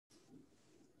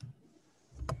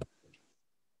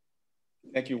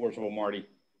Thank you, Worshipful Marty.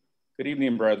 Good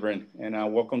evening, brethren,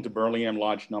 and welcome to Burlingame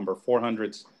Lodge number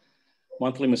 400's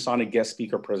monthly Masonic guest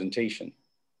speaker presentation.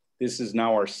 This is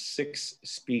now our 6th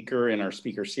speaker in our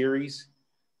speaker series.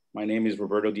 My name is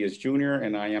Roberto Diez Jr.,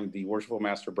 and I am the Worshipful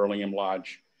Master Burlingame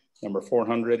Lodge number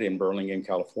 400 in Burlingame,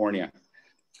 California.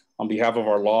 On behalf of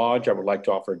our lodge, I would like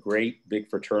to offer a great, big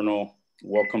fraternal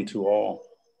welcome to all.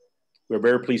 We're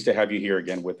very pleased to have you here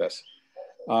again with us.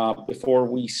 Before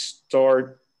we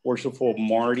start, Worshipful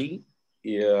Marty,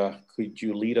 could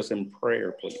you lead us in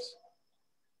prayer, please?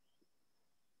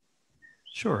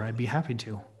 Sure, I'd be happy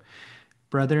to.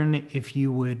 Brethren, if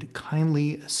you would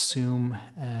kindly assume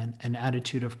an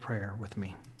attitude of prayer with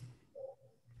me.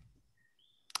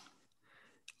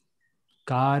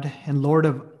 God and Lord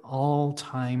of all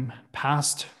time,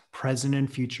 past, present,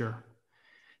 and future,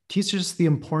 teach us the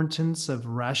importance of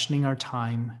rationing our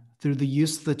time through the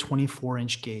use of the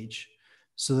 24-inch gauge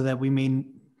so that we may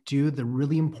do the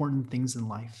really important things in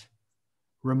life.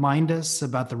 Remind us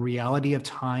about the reality of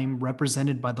time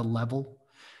represented by the level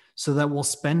so that we'll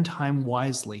spend time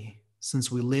wisely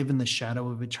since we live in the shadow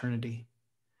of eternity.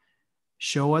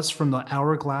 Show us from the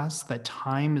hourglass that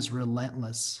time is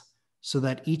relentless so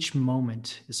that each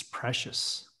moment is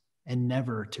precious and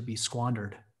never to be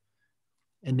squandered.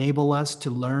 Enable us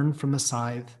to learn from the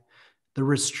scythe the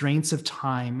restraints of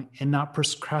time and not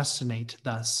procrastinate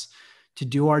thus to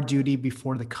do our duty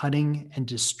before the cutting and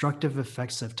destructive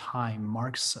effects of time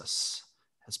marks us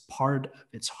as part of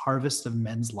its harvest of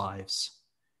men's lives.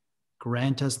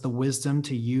 Grant us the wisdom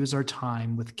to use our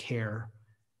time with care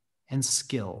and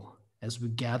skill as we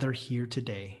gather here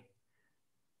today.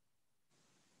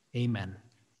 Amen.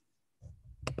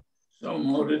 So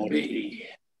mote it be.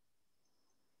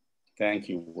 Thank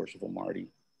you, Worshipful Marty.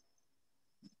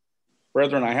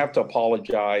 Brethren, I have to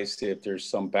apologize if there's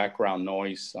some background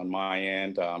noise on my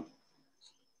end. I'm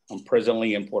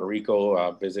presently in Puerto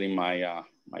Rico visiting my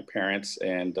parents,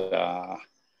 and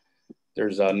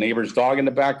there's a neighbor's dog in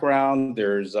the background.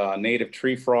 There's a native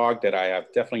tree frog that I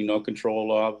have definitely no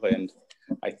control of, and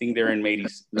I think they're in mating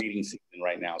season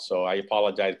right now, so I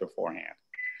apologize beforehand.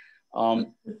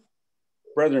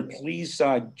 Brethren, please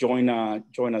join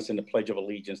us in the Pledge of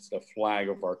Allegiance to the flag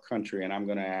of our country, and I'm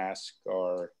going to ask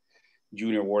our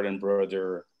Junior Warden,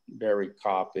 Brother Barry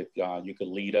Kopp, if you could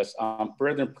lead us.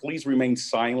 Brethren, please remain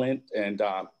silent and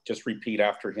just repeat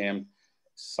after him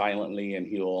silently, and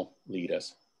he'll lead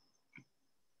us.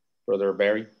 Brother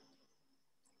Barry.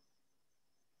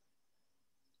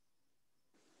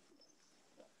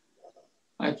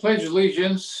 I pledge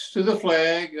allegiance to the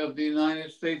flag of the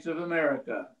United States of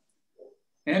America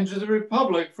and to the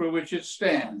republic for which it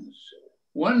stands,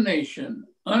 one nation,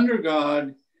 under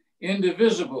God,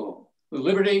 indivisible, with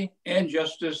liberty and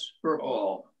justice for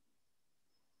all.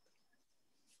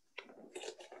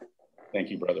 Thank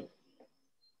you, brother.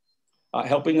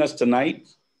 Helping us tonight,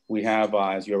 we have,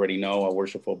 as you already know, our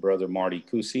Worshipful Brother Marty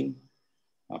Cusi,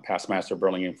 Past Master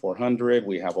Burlingame 400.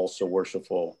 We have also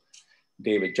Worshipful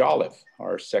David Jolliffe,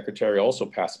 our Secretary, also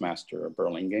Past Master of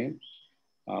Burlingame.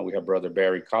 We have Brother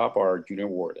Barry Kopp, our Junior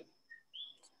Warden.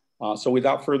 So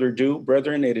without further ado,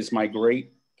 brethren, it is my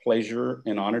great pleasure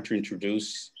and honor to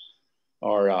introduce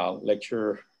our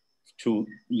lecture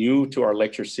new to our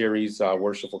lecture series,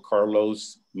 Worshipful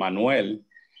Carlos Manuel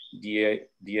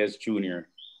Diez Jr.,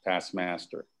 Past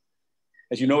Master.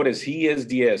 As you notice, he is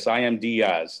Diez, I am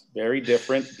Diaz. Very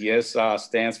different. Diez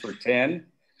stands for 10.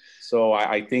 So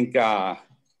I think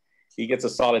he gets a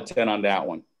solid 10 on that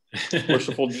one.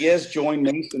 Worshipful Diez joined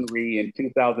Masonry in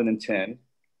 2010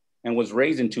 and was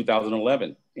raised in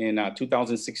 2011. In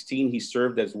 2016, he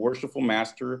served as Worshipful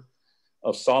Master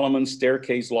of Solomon's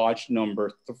Staircase Lodge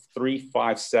number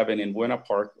 357 in Buena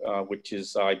Park, which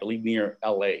is, I believe, near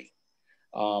LA.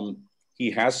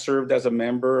 He has served as a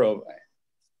member of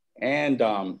and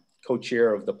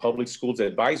co-chair of the Public Schools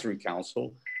Advisory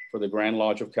Council for the Grand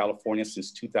Lodge of California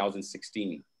since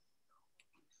 2016.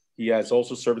 He has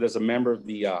also served as a member of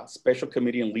the Special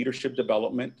Committee on Leadership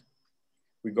Development.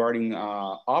 Regarding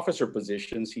officer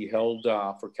positions, he held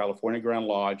for California Grand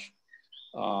Lodge.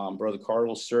 Brother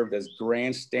Carlos served as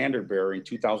Grand Standard Bearer in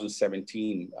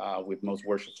 2017 with Most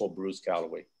Worshipful Bruce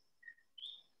Calloway.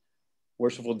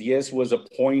 Worshipful Diez was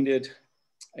appointed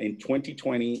in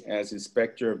 2020 as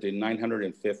Inspector of the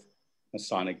 905th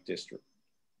Masonic District.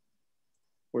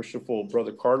 Worshipful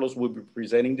Brother Carlos will be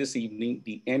presenting this evening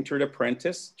the Entered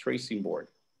Apprentice Tracing Board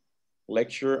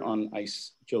lecture on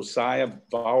Josiah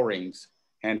Bowring's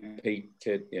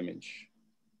hand-painted image.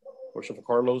 Worshipful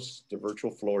Carlos, the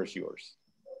virtual floor is yours.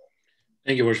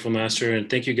 Thank you, Worshipful Master, and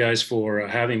thank you guys for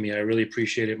having me. I really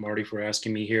appreciate it, Marty, for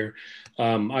asking me here.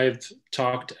 I've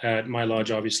talked at my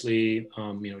lodge, obviously,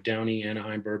 Downey,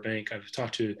 Anaheim, Burbank. I've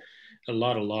talked to a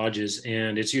lot of lodges,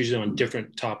 and it's usually on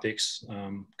different topics.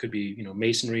 Could be,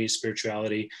 Masonry,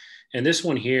 spirituality, and this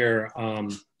one here.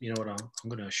 You know what? I'm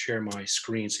going to share my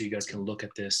screen so you guys can look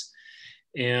at this.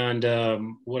 And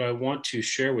what I want to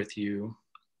share with you,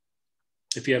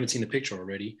 if you haven't seen the picture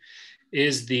already,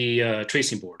 is the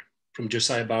tracing board from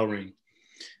Josiah Bowring.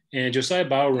 And Josiah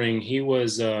Bowring, he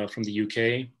was from the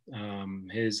UK.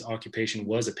 His occupation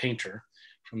was a painter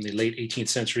from the late 18th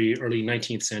century, early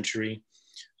 19th century.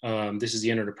 This is the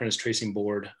Entered Apprentice tracing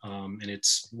board, and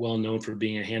it's well known for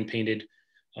being a hand-painted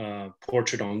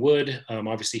portrait on wood.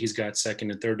 Obviously, he's got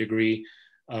second and third degree,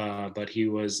 but he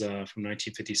was from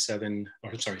 1757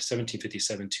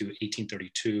 to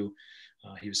 1832.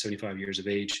 He was 75 years of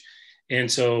age. And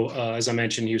so, as I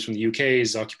mentioned, he was from the UK.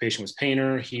 His occupation was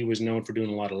painter. He was known for doing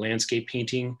a lot of landscape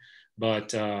painting,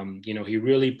 but he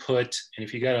really put. And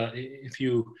if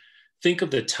you think of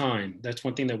the time, that's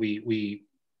one thing that we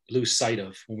lose sight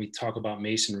of when we talk about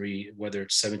Masonry, whether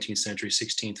it's 17th century,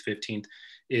 16th, 15th,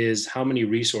 is how many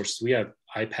resources we have: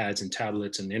 iPads and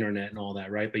tablets and internet and all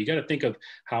that, right? But you got to think of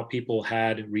how people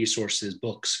had resources,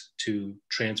 books to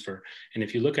transfer. And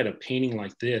if you look at a painting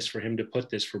like this, for him to put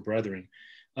this for brethren,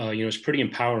 it's pretty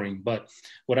empowering. But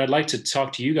what I'd like to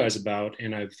talk to you guys about,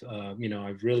 and I've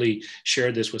really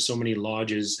shared this with so many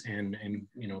lodges and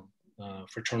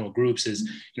fraternal groups, is,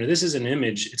 this is an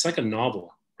image. It's like a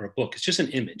novel or a book. It's just an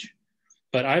image.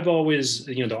 But I've always,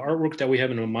 the artwork that we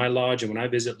have in my lodge, and when I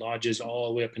visit lodges all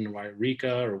the way up in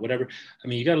Wairika or whatever, I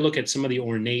mean, you got to look at some of the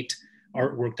ornate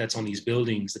artwork that's on these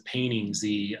buildings, the paintings,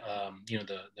 the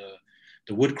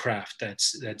woodcraft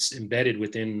that's embedded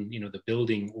within, the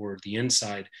building or the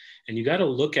inside. And you got to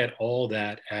look at all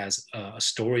that as a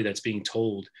story that's being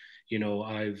told.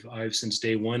 I've since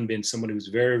day one been someone who's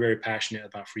very, very passionate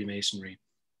about Freemasonry.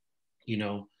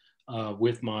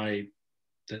 With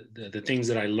the things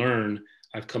that I learn,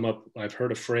 I've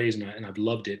heard a phrase and I've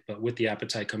loved it, but with the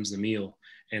appetite comes the meal.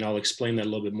 And I'll explain that a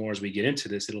little bit more as we get into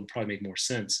this. It'll probably make more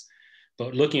sense.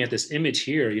 But looking at this image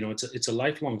here, it's a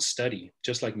lifelong study,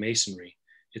 just like Masonry.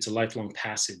 It's a lifelong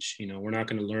passage. We're not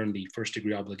going to learn the first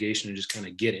degree obligation and just kind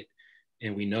of get it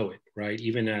and we know it, right?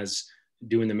 Even as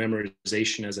doing the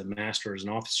memorization as a master, as an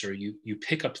officer, you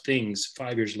pick up things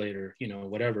 5 years later,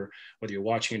 whether you're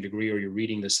watching a degree or you're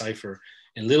reading Decipher,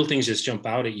 and little things just jump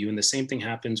out at you. And the same thing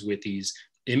happens with these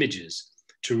images.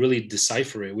 To really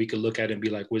decipher it, we could look at it and be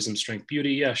like, wisdom, strength,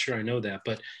 beauty. Yeah, sure, I know that.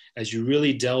 But as you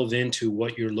really delve into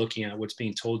what you're looking at, what's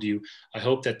being told you, I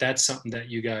hope that that's something that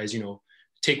you guys,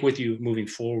 take with you moving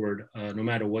forward, no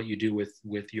matter what you do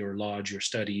with your lodge, your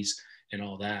studies, and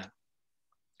all that.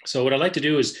 So what I'd like to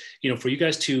do is, for you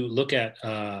guys to look at,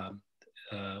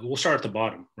 we'll start at the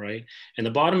bottom, right? And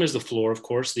the bottom is the floor, of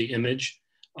course, the image,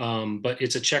 but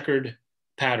it's a checkered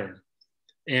pattern.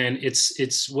 And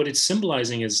it's what it's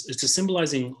symbolizing is it's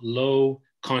symbolizing low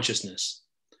consciousness,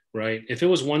 right? If it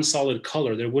was one solid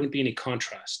color, there wouldn't be any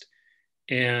contrast.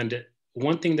 And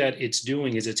one thing that it's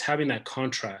doing is it's having that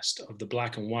contrast of the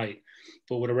black and white,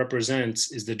 but what it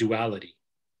represents is the duality,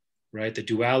 right? The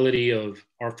duality of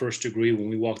our first degree when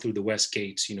we walk through the West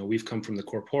Gates. We've come from the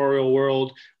corporeal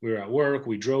world, we were at work,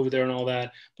 we drove there and all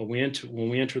that, but when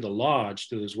we enter the lodge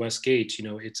through those West Gates,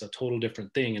 it's a total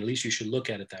different thing. At least you should look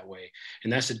at it that way.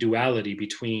 And that's the duality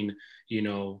between,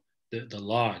 the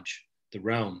lodge, the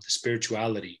realm, the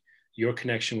spirituality, your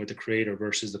connection with the creator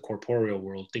versus the corporeal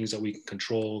world, things that we can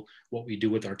control, what we do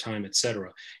with our time,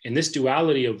 etc. And this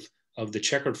duality of the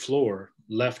checkered floor,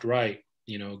 left, right,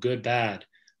 good, bad,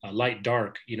 light,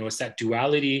 dark, it's that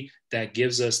duality that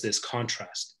gives us this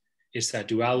contrast. It's that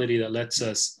duality that lets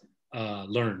us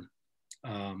learn.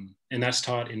 And that's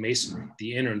taught in Masonry,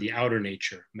 the inner and the outer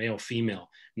nature, male, female,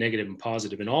 negative and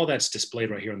positive. And all that's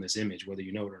displayed right here on this image, whether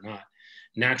you know it or not.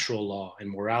 Natural law and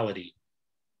morality.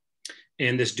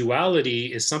 And this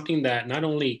duality is something that not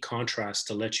only contrasts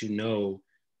to let you know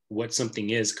what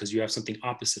something is, because you have something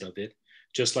opposite of it,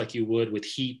 just like you would with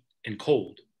heat and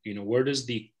cold. Where does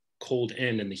the cold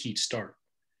end and the heat start?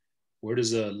 Where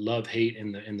does the love, hate,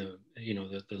 and the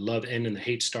love end and the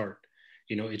hate start?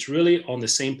 It's really on the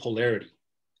same polarity.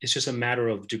 It's just a matter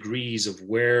of degrees of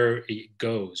where it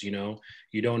goes. You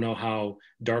don't know how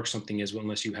dark something is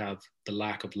unless you have the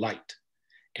lack of light.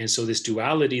 And so this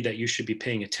duality that you should be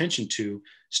paying attention to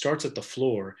starts at the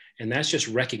floor, and that's just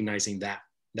recognizing that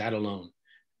alone.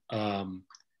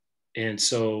 And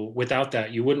so without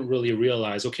that, you wouldn't really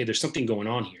realize, okay, there's something going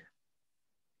on here.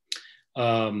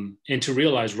 And to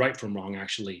realize right from wrong,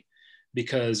 actually.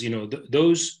 because, you know,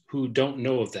 those who don't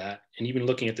know of that, and even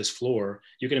looking at this floor,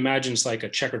 you can imagine it's like a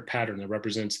checkered pattern that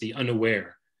represents the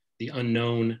unaware, the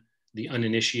unknown, the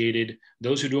uninitiated,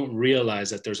 those who don't realize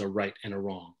that there's a right and a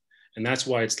wrong. And that's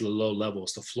why it's the low level,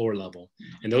 it's the floor level.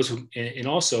 And those who, and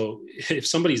also if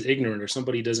somebody's ignorant or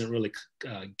somebody doesn't really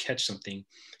catch something,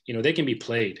 you know, they can be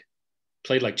played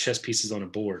like chess pieces on a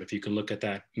board, if you can look at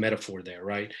that metaphor there,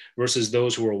 right? Versus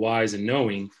those who are wise and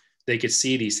knowing, they could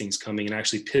see these things coming and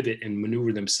actually pivot and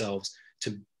maneuver themselves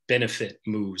to benefit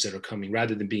moves that are coming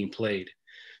rather than being played.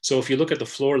 So if you look at the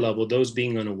floor level, those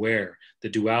being unaware, the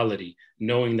duality,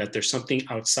 knowing that there's something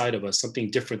outside of us, something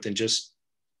different than just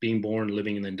being born,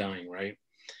 living, and then dying, right?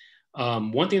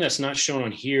 One thing that's not shown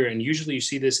on here, and usually you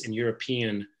see this in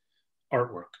European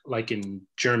artwork, like in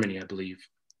Germany, I believe.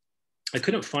 I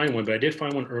couldn't find one, but I did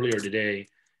find one earlier today.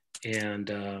 And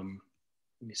let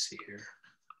me see here.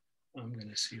 I'm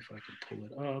gonna see if I can pull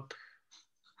it up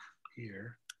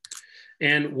here.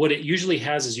 And what it usually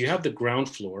has is you have the ground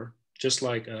floor, just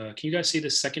like, can you guys see the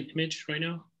second image right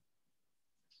now?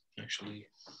 Actually,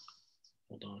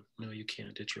 hold on. No, you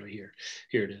can't. It's right here.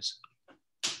 Here it is.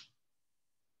 Let's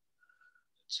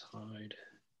hide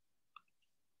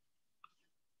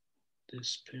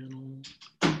this panel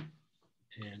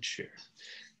and share.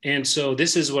 And so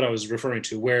this is what I was referring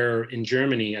to, where in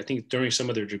Germany, I think during some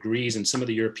of their degrees and some of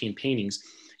the European paintings,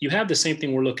 you have the same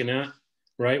thing we're looking at,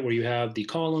 right? Where you have the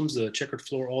columns, the checkered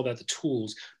floor, all that, the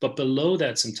tools, but below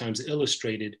that sometimes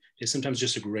illustrated is sometimes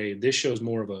just a grave. This shows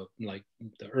more of a, like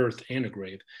the earth and a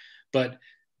grave, but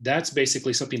that's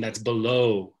basically something that's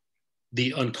below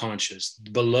the unconscious,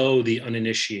 below the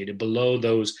uninitiated, below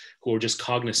those who are just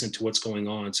cognizant to what's going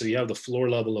on. So you have the floor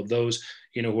level of those,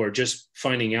 you know, who are just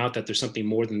finding out that there's something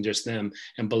more than just them.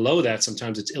 And below that,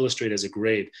 sometimes it's illustrated as a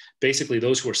grave. Basically,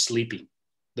 those who are sleeping,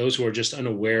 those who are just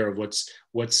unaware of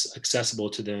what's accessible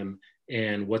to them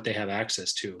and what they have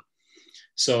access to.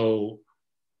 So,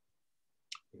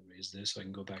 let me raise this so I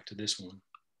can go back to this one.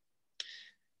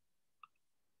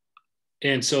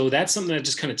 And so that's something that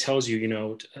just kind of tells you, you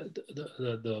know,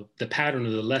 the pattern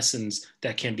of the lessons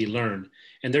that can be learned.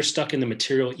 And they're stuck in the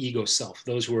material ego self,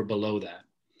 those who are below that.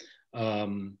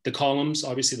 The columns,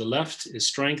 obviously the left is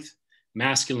strength,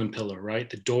 masculine pillar, right?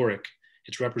 The Doric,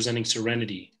 it's representing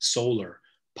serenity, solar,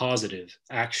 positive,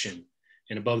 action.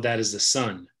 And above that is the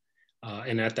sun.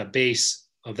 And at the base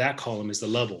of that column is the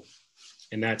level.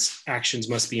 And that's actions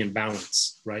must be in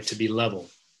balance, right? To be level.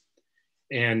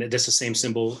 And that's the same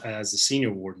symbol as the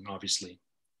senior warden, obviously,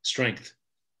 strength.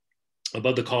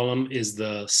 Above the column is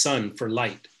the sun for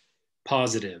light,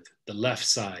 positive, the left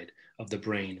side of the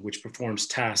brain, which performs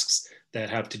tasks that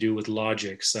have to do with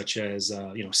logic, such as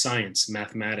you know, science,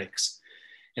 mathematics.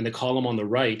 And the column on the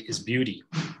right is beauty,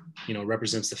 you know,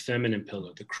 represents the feminine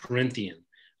pillar, the Corinthian,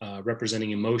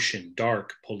 representing emotion,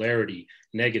 dark, polarity,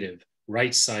 negative,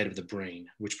 right side of the brain,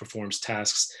 which performs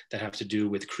tasks that have to do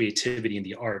with creativity and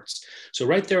the arts. So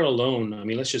right there alone, I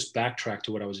mean, let's just backtrack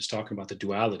to what I was just talking about, the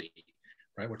duality,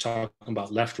 right? We're talking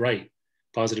about left, right,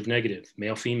 positive, negative,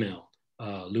 male, female,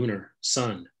 lunar,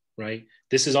 sun, right?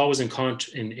 This is always in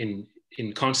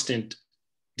constant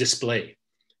display.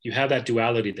 You have that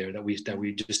duality there that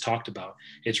we just talked about.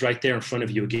 It's right there in front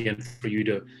of you again for you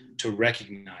to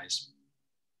recognize.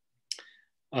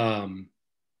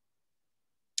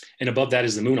 And above that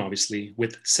is the moon, obviously,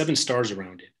 with 7 stars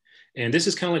around it. And this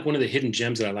is kind of like one of the hidden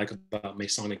gems that I like about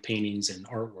Masonic paintings and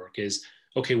artwork is,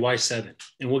 okay, why 7?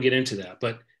 And we'll get into that.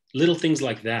 But little things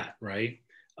like that, right?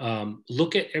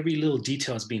 Look at every little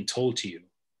detail that's being told to you.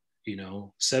 You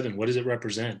know, 7, what does it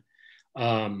represent?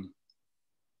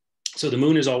 So the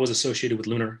moon is always associated with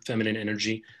lunar, feminine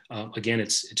energy. Again,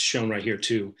 it's shown right here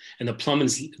too. And the plum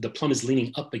is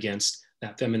leaning up against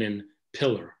that feminine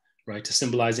pillar, right? To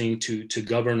symbolizing to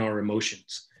govern our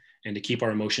emotions and to keep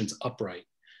our emotions upright.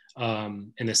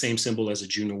 And the same symbol as a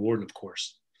junior warden, of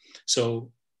course.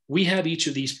 So we have each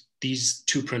of these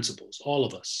 2 principles, all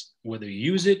of us, whether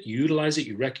you use it, you utilize it,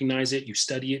 you recognize it, you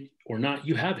study it or not,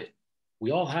 you have it.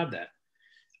 We all have that.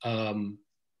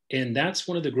 And that's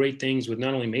one of the great things with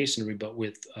not only Masonry, but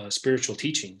with spiritual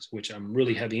teachings, which I'm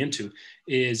really heavy into,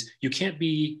 is you can't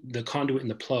be the conduit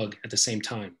and the plug at the same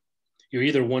time. You're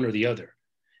either one or the other.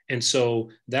 And so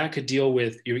that could deal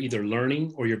with you're either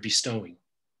learning or you're bestowing,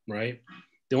 right?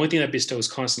 The only thing that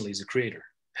bestows constantly is the creator.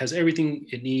 Has everything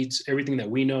it needs, everything that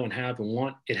we know and have and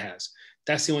want, it has.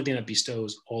 That's the only thing that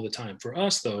bestows all the time. For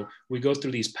us, though, we go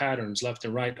through these patterns left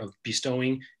and right of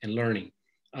bestowing and learning,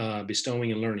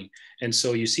 bestowing and learning. And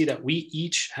so you see that we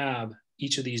each have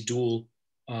each of these dual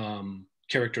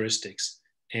characteristics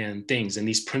and things and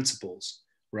these principles,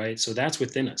 right? So that's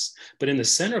within us. But in the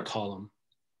center column,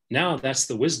 now that's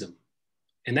the wisdom.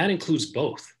 And that includes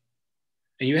both.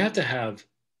 And you have to have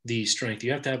the strength,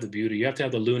 you have to have the beauty, you have to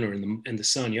have the lunar and the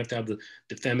sun, you have to have the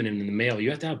feminine and the male.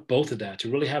 You have to have both of that to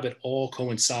really have it all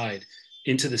coincide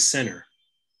into the center,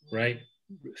 right?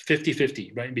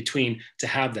 50-50, right? In between, to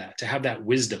have that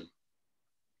wisdom.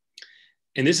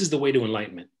 And this is the way to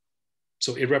enlightenment.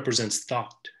 So it represents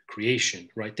thought, creation,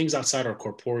 right? Things outside our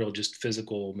corporeal, just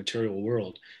physical, material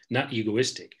world, not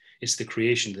egoistic. It's the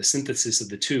creation, the synthesis of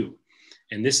the two.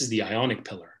 And this is the ionic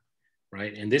pillar,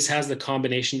 right? And this has the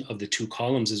combination of the two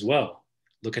columns as well.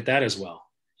 Look at that as well.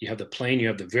 You have the plain, you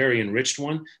have the very enriched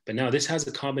one, but now this has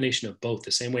a combination of both,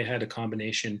 the same way it had a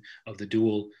combination of the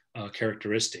dual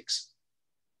characteristics.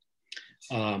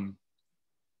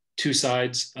 Two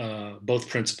sides, both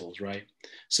principles, right?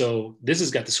 So this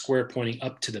has got the square pointing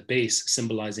up to the base,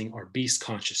 symbolizing our beast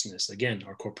consciousness, again,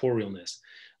 our corporealness,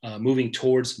 moving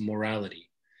towards morality.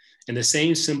 And the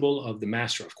same symbol of the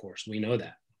master, of course, we know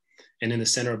that. And in the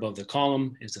center above the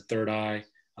column is the third eye.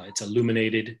 It's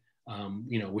illuminated,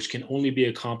 which can only be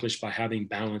accomplished by having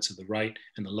balance of the right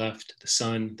and the left, the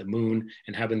sun, the moon,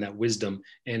 and having that wisdom.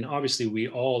 And obviously we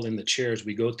all in the chairs,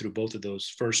 we go through both of those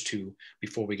first two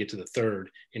before we get to the third,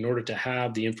 in order to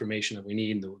have the information that we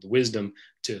need, the wisdom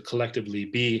to collectively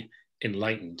be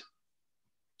enlightened.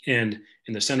 And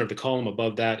in the center of the column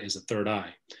above that is the third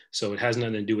eye. So it has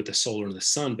nothing to do with the solar and the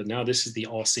sun, but now this is the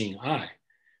all-seeing eye,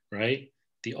 right?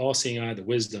 The all-seeing eye, the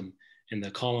wisdom, and the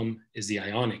column is the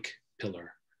ionic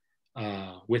pillar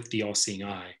with the all-seeing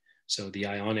eye. So the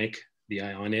ionic, the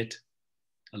ionit,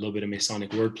 a little bit of Masonic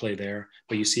wordplay there,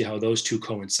 but you see how those two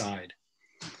coincide.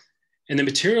 And the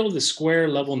material of the square,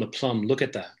 level, and the plumb, look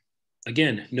at that.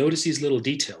 Again, notice these little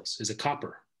details. Is it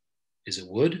copper? Is it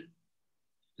wood?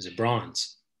 Is it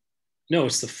bronze? No,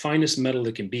 it's the finest metal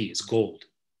it can be. It's gold,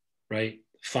 right?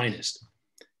 Finest.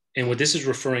 And what this is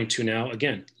referring to now,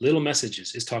 again, little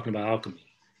messages, is talking about alchemy.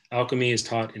 Alchemy is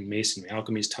taught in Masonry.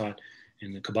 Alchemy is taught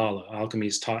in the Kabbalah. Alchemy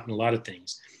is taught in a lot of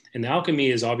things. And the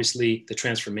alchemy is obviously the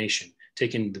transformation,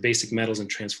 taking the basic metals and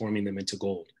transforming them into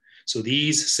gold. So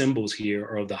these symbols here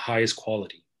are of the highest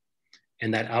quality.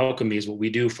 And that alchemy is what we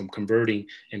do, from converting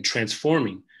and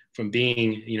transforming from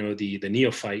being, the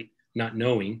neophyte, not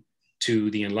knowing,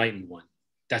 to the enlightened one.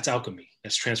 That's alchemy.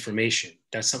 That's transformation.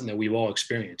 That's something that we've all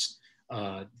experienced.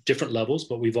 Different levels,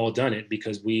 but we've all done it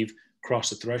because we've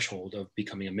crossed the threshold of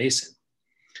becoming a Mason.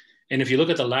 And if you look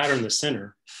at the ladder in the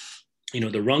center,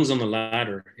 the rungs on the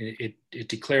ladder, it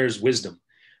declares wisdom.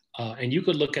 And you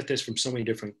could look at this from so many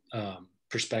different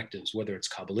perspectives, whether it's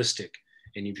Kabbalistic,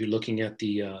 and if you're looking at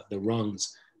the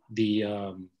rungs, the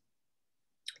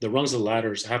rungs of the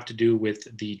ladders have to do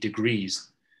with the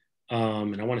degrees.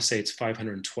 And I want to say it's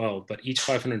 512, but each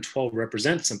 512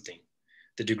 represents something,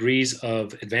 the degrees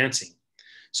of advancing.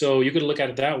 So you could look at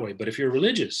it that way. But if you're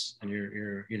religious and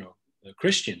you're a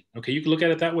Christian, okay, you can look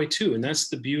at it that way too. And that's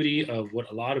the beauty of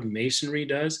what a lot of Masonry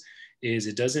does, is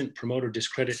it doesn't promote or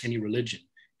discredit any religion.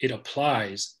 It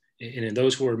applies, and in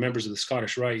those who are members of the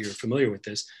Scottish Rite, you're familiar with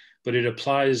this, but it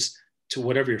applies to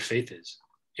whatever your faith is.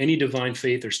 Any divine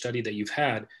faith or study that you've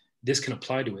had, this can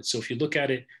apply to it. So if you look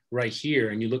at it right here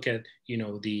and you look at,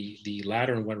 the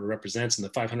ladder and what it represents and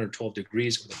the 512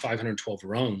 degrees or the 512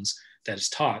 rungs that is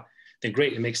taught, then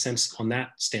great, it makes sense on that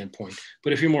standpoint.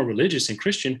 But if you're more religious and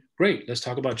Christian, great, let's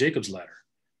talk about Jacob's ladder.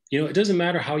 It doesn't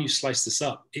matter how you slice this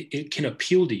up. It can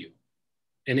appeal to you,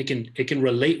 and it can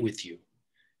relate with you.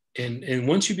 And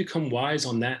once you become wise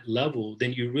on that level,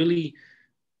 then you really,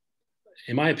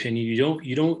 in my opinion, you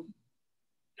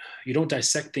don't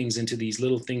dissect things into these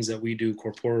little things that we do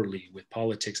corporally with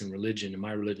politics and religion, and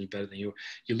my religion is better than you.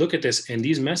 You look at this and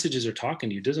these messages are talking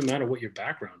to you. It doesn't matter what your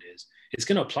background is. It's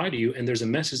going to apply to you, and there's a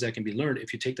message that can be learned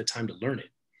if you take the time to learn it.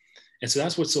 And so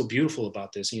that's what's so beautiful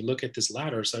about this. And you look at this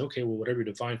ladder, it's like, okay, well, whatever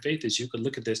your divine faith is, you could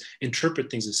look at this,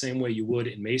 interpret things the same way you would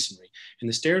in Masonry. And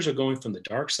the stairs are going from the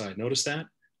dark side, notice that,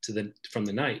 from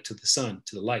the night to the sun,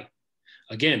 to the light.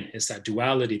 Again, it's that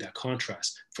duality, that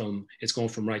contrast it's going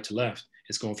from right to left.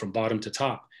 It's going from bottom to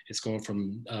top. It's going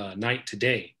from night to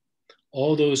day.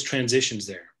 All those transitions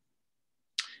there.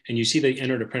 And you see the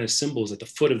Entered Apprentice symbols at the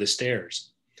foot of the stairs.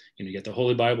 You get the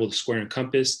Holy Bible, the square and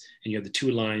compass, and you have the two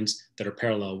lines that are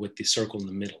parallel with the circle in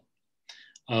the middle.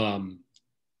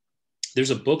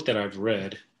 There's a book that I've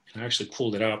read, and I actually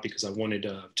pulled it out because I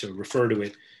wanted to refer to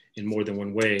it in more than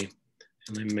one way.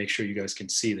 And let me make sure you guys can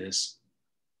see this.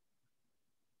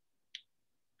 I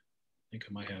think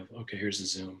I might have, okay, here's the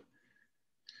zoom.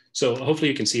 So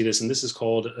hopefully you can see this, and this is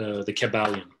called the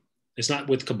Kabbalion. It's not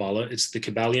with Kabbalah, it's the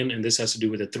Kabbalion, and this has to do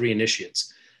with the three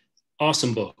initiates.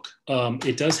 Awesome book.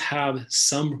 It does have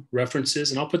some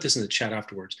references, and I'll put this in the chat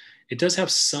afterwards. It does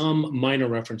have some minor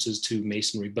references to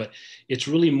Masonry, but it's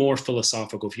really more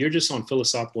philosophical. If you're just on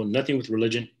philosophical, nothing with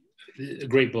religion, a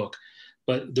great book.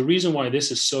 But the reason why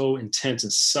this is so intense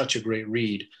and such a great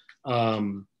read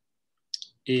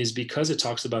is because it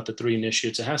talks about the three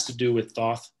initiates. It has to do with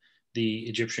Thoth, the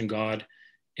Egyptian god,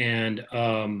 and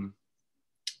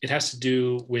it has to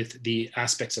do with the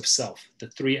aspects of self,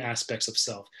 the three aspects of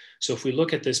self. So if we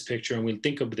look at this picture and we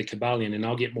think of the Kabbalion, and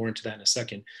I'll get more into that in a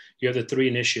second, you have the three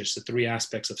initiates, the three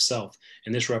aspects of self.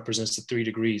 And this represents the 3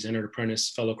 degrees: entered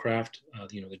apprentice, fellow craft,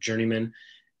 the journeyman,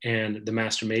 and the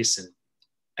master mason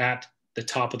at the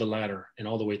top of the ladder and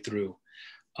all the way through.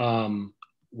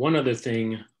 One other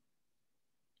thing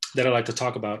that I like to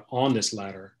talk about on this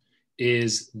ladder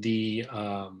is the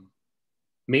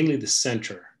mainly the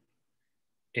center.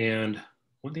 And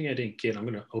one thing I didn't get, I'm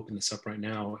going to open this up right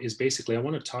now, is basically I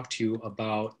want to talk to you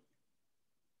about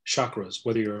chakras,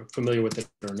 whether you're familiar with it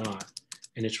or not.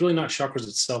 And it's really not chakras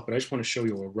itself, but I just want to show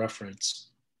you a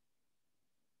reference.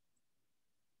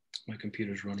 My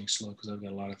computer's running slow because I've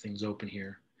got a lot of things open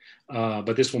here.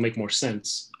 But this will make more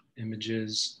sense.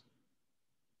 Images.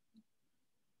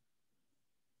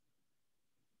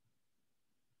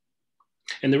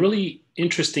 And the really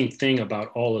interesting thing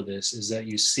about all of this is that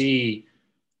you see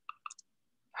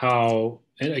how,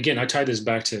 and again, I tie this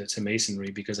back to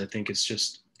Masonry because I think it's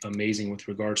just amazing with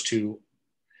regards to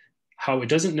how it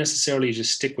doesn't necessarily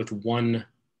just stick with one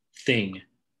thing.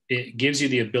 It gives you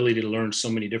the ability to learn so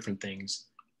many different things,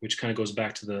 which kind of goes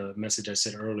back to the message I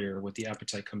said earlier, with the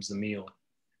appetite comes the meal.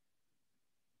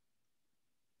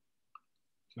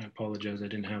 I apologize, I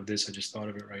didn't have this, I just thought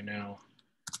of it right now.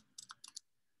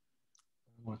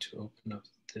 I want to open up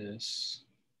this.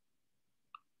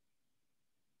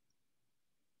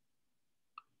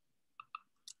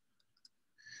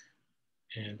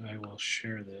 And I will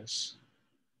share this.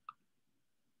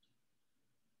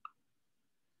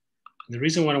 And the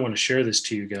reason why I want to share this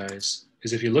to you guys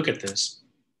is if you look at this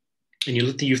and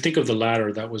you think of the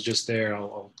ladder that was just there,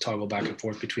 I'll toggle back and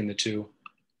forth between the two.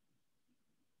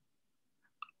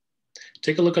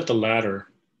 Take a look at the ladder.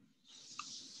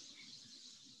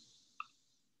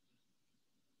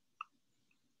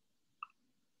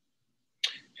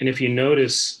 And if you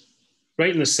notice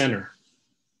right in the center,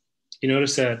 you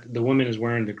notice that the woman is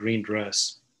wearing the green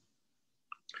dress.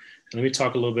 And let me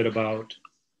talk a little bit about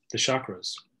the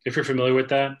chakras. If you're familiar with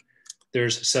that,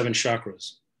 there's 7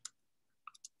 chakras.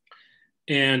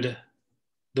 And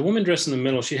the woman dressed in the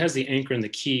middle, she has the anchor and the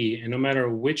key. And no matter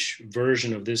which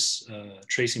version of this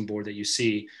tracing board that you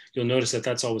see, you'll notice that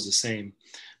that's always the same.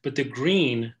 But the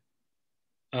green,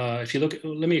 if you look,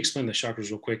 let me explain the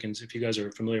chakras real quick. And if you guys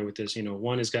are familiar with this,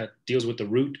 one deals with the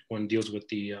root, one deals with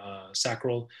the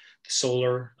sacral, the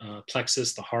solar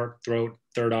plexus, the heart, throat,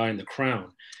 third eye, and the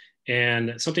crown.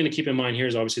 And something to keep in mind here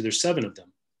is obviously there's 7 of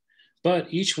them, but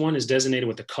each one is designated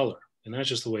with a color. And that's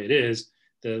just the way it is.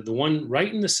 The one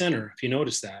right in the center, if you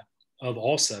notice that, of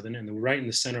all 7, and the right in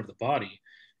the center of the body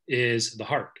is the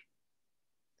heart.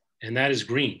 And that is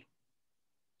green.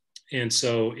 And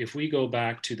so if we go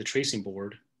back to the tracing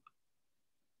board,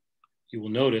 you will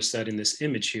notice that in this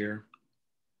image here,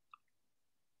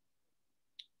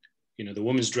 the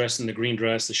woman's dressed in the green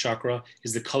dress, the chakra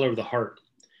is the color of the heart.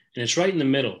 And it's right in the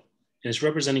middle. And it's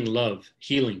representing love,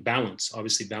 healing, balance,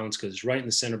 obviously balance because it's right in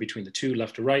the center between the two,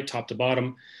 left to right, top to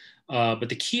bottom. But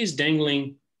the key is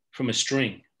dangling from a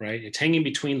string, right? It's hanging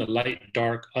between the light,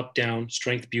 dark, up, down,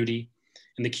 strength, beauty.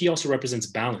 And the key also represents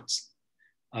balance.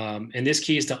 And this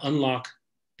key is to unlock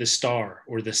the star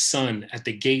or the sun at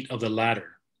the gate of the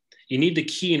ladder. You need the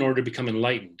key in order to become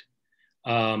enlightened.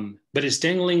 But it's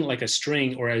dangling like a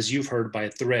string, or as you've heard, by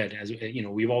a thread. As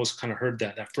we've always kind of heard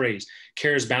that phrase,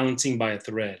 care is balancing by a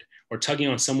thread, or tugging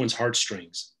on someone's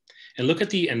heartstrings. And look at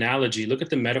the analogy, look at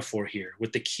the metaphor here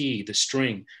with the key, the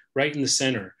string, right in the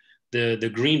center,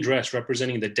 the green dress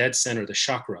representing the dead center, the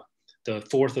chakra, the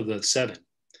 4th of the 7.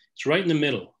 It's right in the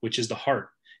middle, which is the heart,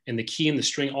 and the key and the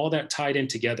string, all that tied in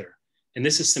together. And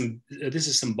this is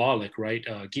symbolic, right?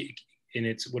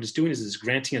 And what it's doing is it's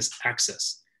granting us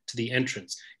access to the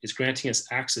entrance. It's granting us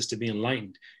access to be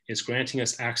enlightened. It's granting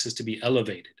us access to be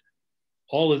elevated.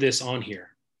 All of this on here.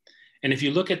 And if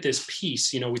you look at this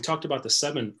piece, we talked about the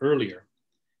 7 earlier,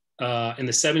 and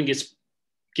the 7 gets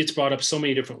brought up so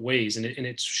many different ways, and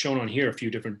it's shown on here a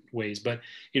few different ways. But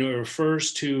it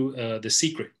refers to the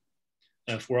secret.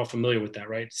 If we're all familiar with that,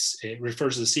 right? It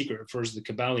refers to the secret, it refers to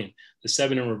the Kabbalion. The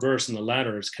 7 in reverse and the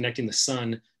ladder is connecting the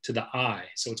sun to the eye.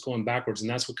 So it's going backwards, and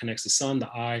that's what connects the sun, the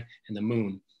eye, and the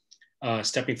moon,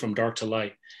 stepping from dark to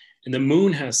light. And the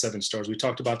moon has 7 stars. We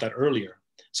talked about that earlier.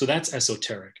 So that's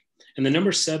esoteric. And the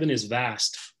number 7 is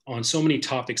vast on so many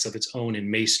topics of its own in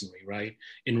Masonry, right?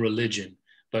 In religion.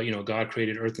 But, you know, God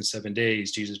created earth in 7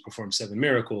 days. Jesus performed 7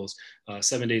 miracles,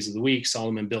 7 days of the week.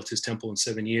 Solomon built his temple in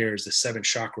 7 years, the 7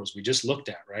 chakras we just looked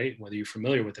at, right? Whether you're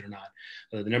familiar with it or not.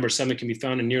 The number 7 can be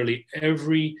found in nearly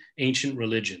every ancient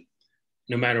religion,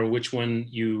 no matter which one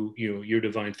your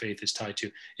divine faith is tied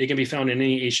to. It can be found in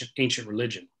any ancient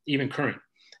religion, even current.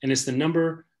 And it's the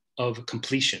number of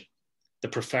completion, the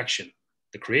perfection,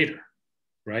 the creator,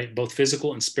 right? Both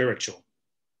physical and spiritual.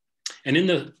 And in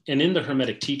the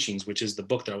Hermetic teachings, which is the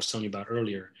book that I was telling you about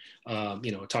earlier,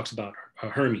 it talks about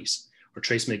Hermes or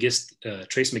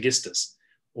Trismegistus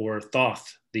or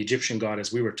Thoth, the Egyptian god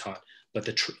as we were taught, but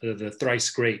the thrice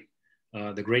great,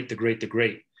 the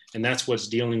great. And that's what's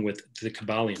dealing with the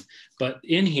Kabbalion. But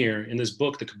in here, in this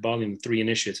book, the Kabbalion, the 3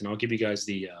 initiates, and I'll give you guys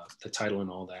the title and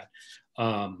all that.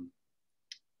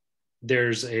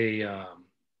 There's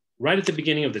right at the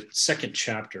beginning of the 2nd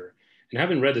chapter, and I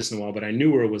haven't read this in a while, but I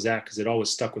knew where it was at because it always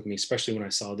stuck with me, especially when I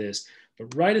saw this.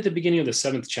 But right at the beginning of the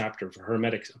 7th chapter for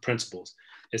Hermetic principles,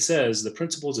 it says the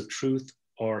principles of truth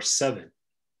are 7.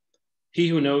 He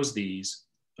who knows these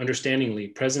understandingly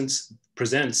presents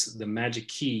the magic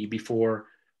key before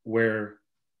where,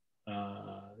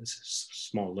 this is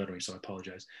small lettering, so I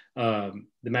apologize. The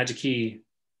magic key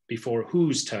before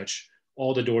whose touch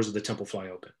all the doors of the temple fly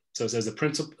open. So it says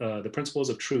the principles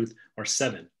of truth are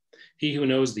 7. He who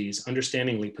knows these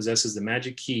understandingly possesses the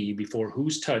magic key before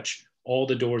whose touch all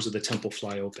the doors of the temple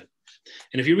fly open.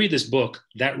 And if you read this book,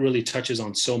 that really touches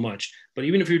on so much. But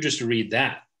even if you just read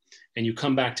that and you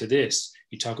come back to this,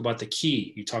 you talk about the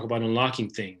key, you talk about unlocking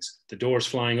things, the doors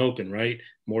flying open, right?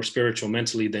 More spiritual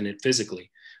mentally than it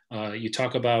physically. You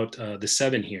talk about the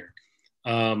 7 here.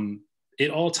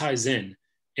 It all ties in.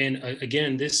 And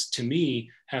again, this to me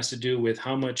has to do with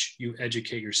how much you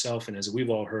educate yourself. And as we've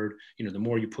all heard, the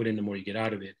more you put in, the more you get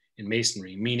out of it in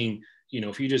Masonry, meaning,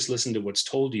 if you just listen to what's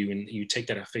told you and you take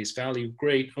that at face value,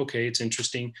 great, okay, it's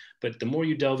interesting. But the more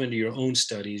you delve into your own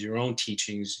studies, your own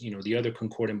teachings, the other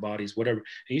concordant bodies, whatever,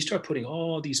 and you start putting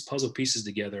all these puzzle pieces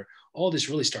together, all this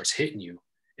really starts hitting you.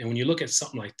 And when you look at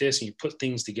something like this and you put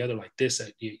things together like this,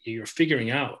 that you're figuring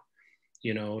out,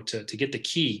 to get the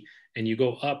key, and you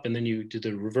go up and then you do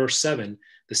the reverse 7,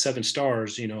 the 7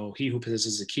 stars, he who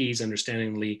possesses the keys,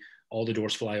 understandingly, all the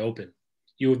doors fly open.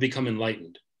 You have become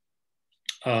enlightened.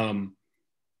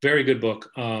 Very good book.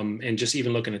 And just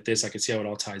even looking at this, I can see how it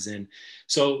all ties in.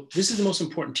 So this is the most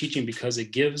important teaching because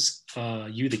it gives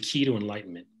you the key to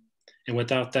enlightenment. And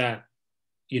without that,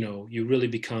 you really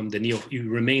become you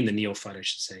remain the neophyte, I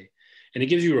should say. And it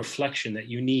gives you a reflection that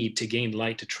you need to gain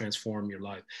light to transform your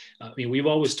life. We've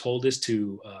always told this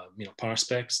to,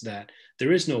 prospects that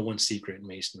there is no one secret in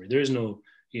Masonry. There is no,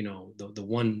 the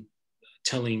one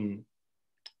telling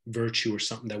virtue or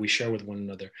something that we share with one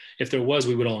another. If there was,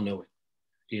 we would all know it,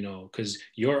 because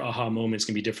your aha moments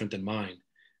can be different than mine,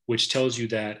 which tells you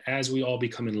that as we all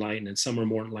become enlightened, and some are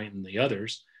more enlightened than the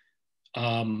others,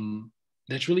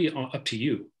 that's really up to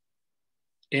you.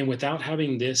 And without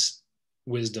having this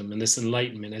wisdom and this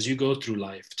enlightenment as you go through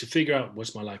life to figure out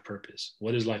what's my life purpose,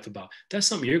 what is life about, that's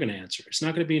something you're going to answer. It's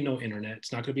not going to be in no internet.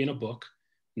 It's not going to be in a book,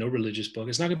 no religious book.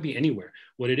 It's not going to be anywhere.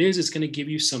 What it is, it's going to give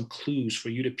you some clues for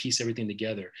you to piece everything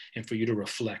together and for you to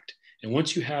reflect. And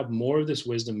once you have more of this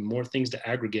wisdom, more things to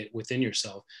aggregate within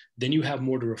yourself, then you have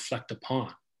more to reflect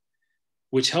upon,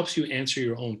 which helps you answer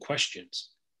your own questions.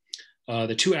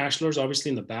 The 2 ashlars, obviously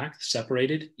in the back,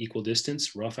 separated, equal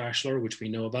distance, rough ashlar, which we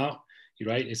know about.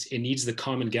 Right? It needs the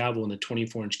common gavel and the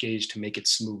 24-inch gauge to make it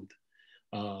smooth.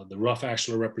 The rough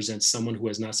ashlar represents someone who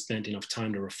has not spent enough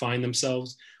time to refine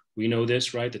themselves. We know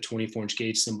this, right? The 24-inch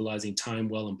gauge symbolizing time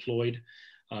well employed.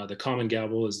 The common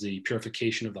gavel is the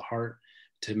purification of the heart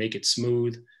to make it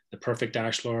smooth. The perfect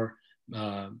ashlar,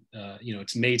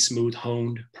 it's made smooth,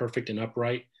 honed, perfect, and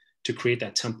upright to create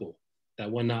that temple,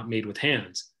 that one not made with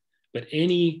hands. But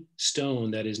any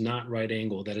stone that is not right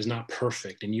angle, that is not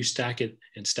perfect, and you stack it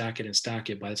and stack it and stack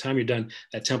it, by the time you're done,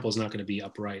 that temple is not going to be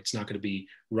upright. It's not going to be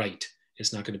right.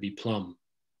 It's not going to be plumb,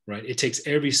 right? It takes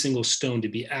every single stone to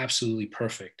be absolutely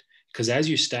perfect, because as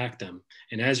you stack them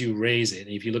and as you raise it,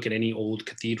 and if you look at any old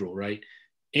cathedral, right,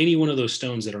 any one of those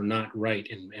stones that are not right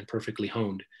and perfectly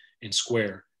honed and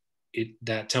square,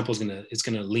 that temple is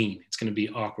going to lean. It's going to be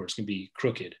awkward. It's going to be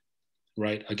crooked.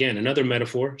 Right? Again, another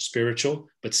metaphor, spiritual,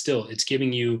 but still it's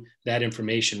giving you that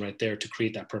information right there to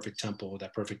create that perfect temple,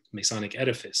 that perfect Masonic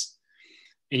edifice.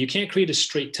 And you can't create a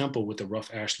straight temple with the rough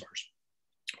ashlars.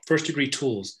 First degree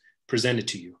tools presented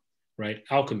to you, right?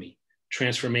 Alchemy,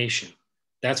 transformation.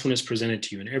 That's when it's presented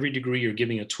to you. In every degree, you're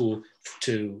giving a tool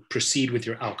to proceed with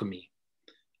your alchemy,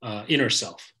 inner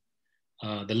self.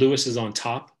 The Lewis is on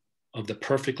top of the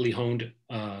perfectly honed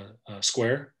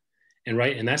square,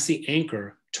 and that's the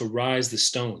anchor to rise the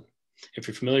stone. If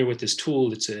you're familiar with this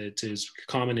tool, it is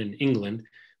common in England,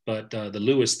 but the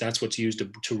Lewis, that's what's used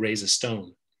to raise a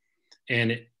stone.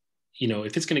 And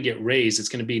if it's going to get raised, it's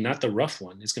going to be not the rough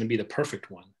one, it's going to be the perfect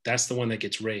one. That's the one that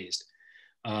gets raised.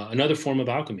 Another form of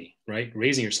alchemy, right?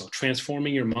 Raising yourself,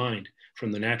 transforming your mind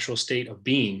from the natural state of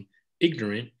being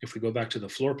ignorant, if we go back to the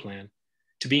floor plan,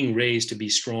 to being raised to be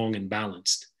strong and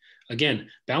balanced. Again,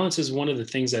 balance is one of the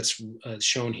things that's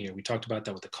shown here. We talked about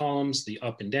that with the columns, the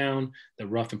up and down, the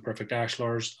rough and perfect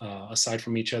ashlars aside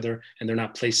from each other, and they're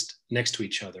not placed next to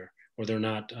each other, or they're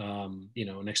not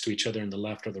next to each other in the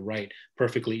left or the right,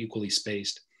 perfectly equally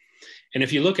spaced. And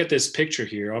if you look at this picture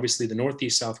here, obviously the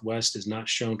northeast southwest is not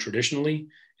shown traditionally.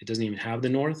 It doesn't even have the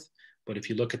north. But if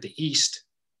you look at the east,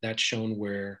 that's shown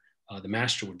where the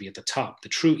master would be at the top, the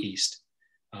true east,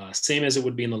 same as it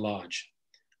would be in the lodge.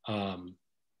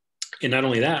 And not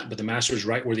only that, but the master is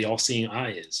right where the all-seeing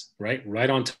eye is, right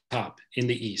on top in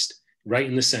the east, right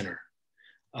in the center.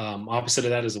 Opposite of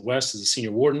that is the west, is the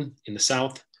senior warden. In the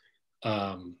south,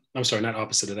 I'm sorry, not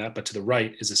opposite of that, but to the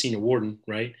right is the senior warden,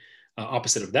 right?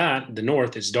 Opposite of that, the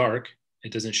north is dark.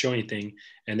 It doesn't show anything.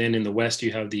 And then in the west,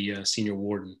 you have the senior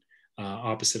warden,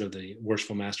 opposite of the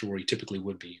worshipful master where he typically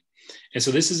would be. And so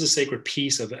this is a sacred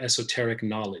piece of esoteric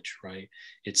knowledge, right?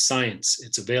 It's science.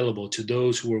 It's available to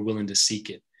those who are willing to seek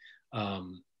it.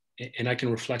 And I can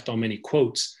reflect on many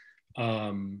quotes.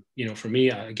 For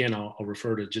me, again, I'll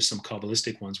refer to just some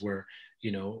Kabbalistic ones where,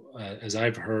 as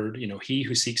I've heard, he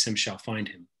who seeks him shall find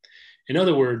him. In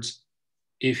other words,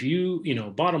 if you,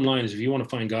 bottom line is if you want to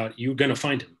find God, you're going to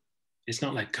find him. It's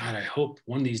not like, God, I hope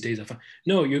one of these days I find.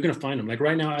 No, you're going to find him. Like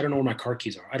right now, I don't know where my car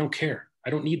keys are. I don't care. I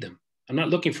don't need them. I'm not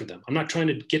looking for them. I'm not trying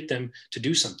to get them to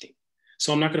do something.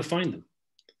 So I'm not going to find them.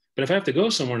 But if I have to go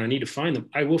somewhere and I need to find them,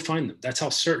 I will find them. That's how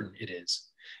certain it is.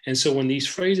 And so when these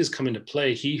phrases come into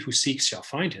play, he who seeks shall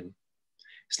find him,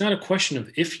 it's not a question of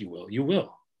if you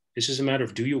will. It's just a matter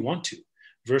of do you want to,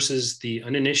 versus the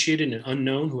uninitiated and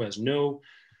unknown who has no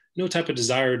type of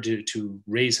desire to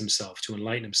raise himself, to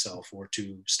enlighten himself, or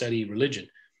to study religion.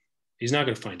 He's not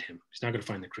going to find him. He's not going to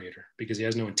find the creator because he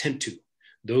has no intent to.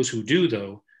 Those who do,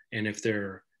 though, and if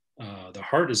their the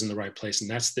heart is in the right place and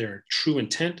that's their true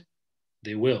intent,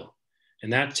 they will.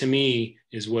 And that to me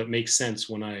is what makes sense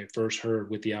when I first heard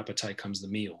with the appetite comes the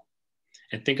meal.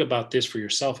 And think about this for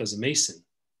yourself as a Mason,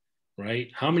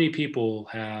 right? How many people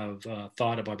have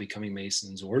thought about becoming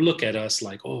Masons or look at us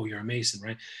like, oh, you're a Mason,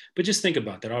 right? But just think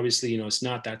about that. Obviously, it's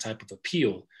not that type of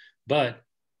appeal, but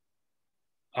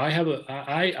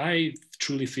I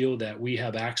truly feel that we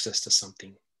have access to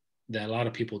something that a lot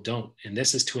of people don't. And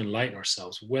this is to enlighten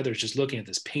ourselves, whether it's just looking at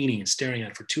this painting and staring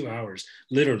at it for 2 hours,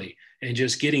 literally, and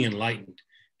just getting enlightened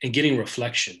and getting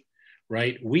reflection,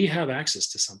 right? We have access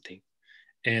to something.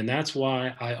 And that's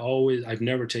why I've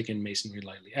never taken Masonry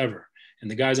lightly, ever. And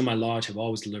the guys in my lodge have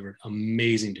always delivered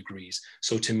amazing degrees.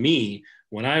 So to me,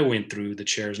 when I went through the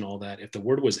chairs and all that, if the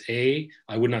word was I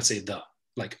would not say the.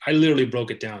 Like I literally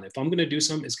broke it down. If I'm going to do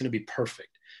something, it's going to be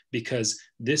perfect because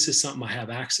this is something I have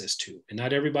access to and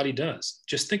not everybody does.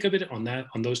 Just think of it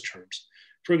on those terms.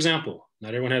 For example,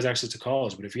 not everyone has access to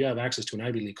college, but if you have access to an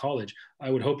Ivy League college, I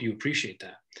would hope you appreciate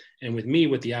that. And with me,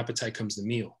 with the appetite comes the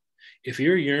meal. If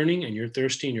you're yearning and you're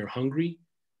thirsty and you're hungry,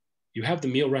 you have the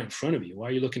meal right in front of you. Why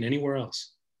are you looking anywhere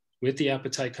else? With the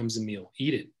appetite comes the meal.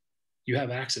 Eat it. You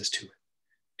have access to it.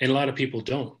 And a lot of people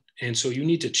don't. And so you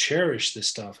need to cherish this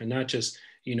stuff and not just,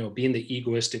 be in the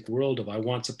egoistic world of I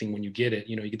want something when you get it.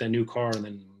 You get that new car and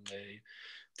then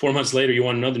 4 months later, you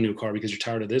want another new car because you're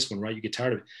tired of this one, right? You get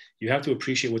tired of it. You have to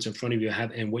appreciate what's in front of you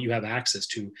and what you have access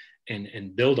to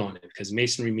and build on it because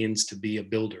Masonry means to be a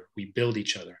builder. We build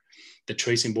each other. The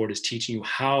tracing board is teaching you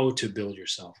how to build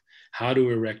yourself, how to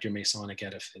erect your Masonic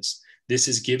edifice. This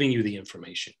is giving you the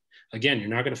information. Again, you're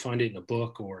not going to find it in a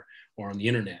book or on the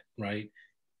internet, right?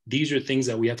 These are things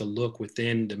that we have to look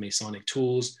within the Masonic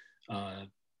tools,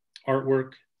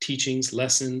 artwork, teachings,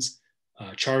 lessons,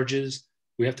 charges.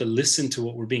 We have to listen to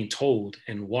what we're being told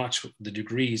and watch the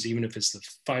degrees, even if it's the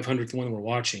 500th one we're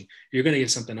watching, you're going to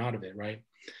get something out of it, right?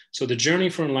 So the journey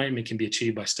for enlightenment can be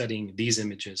achieved by studying these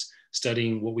images,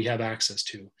 studying what we have access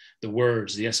to, the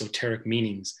words, the esoteric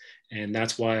meanings. And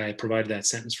that's why I provided that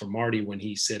sentence for Marty when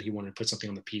he said he wanted to put something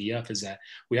on the PDF, is that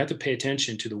we have to pay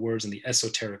attention to the words and the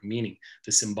esoteric meaning,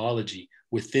 the symbology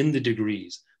within the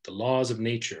degrees, the laws of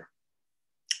nature,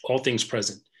 all things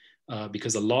present,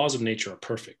 because the laws of nature are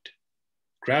perfect.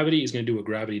 Gravity is going to do what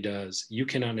gravity does. You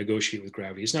cannot negotiate with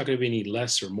gravity. It's not going to be any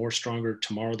less or more stronger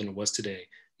tomorrow than it was today.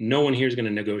 No one here is going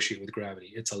to negotiate with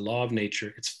gravity. It's a law of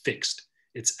nature. It's fixed.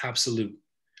 It's absolute.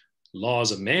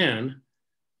 Laws of man,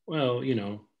 well,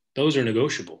 those are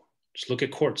negotiable. Just look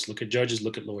at courts, look at judges,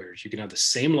 look at lawyers. You can have the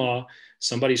same law.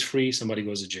 Somebody's free, somebody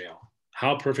goes to jail.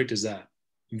 How perfect is that?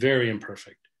 Very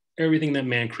imperfect. Everything that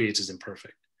man creates is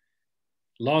imperfect.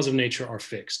 Laws of nature are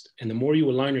fixed. And the more you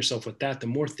align yourself with that, the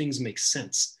more things make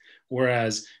sense.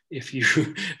 Whereas if you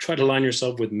try to align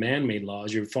yourself with man-made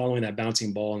laws, you're following that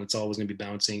bouncing ball and it's always going to be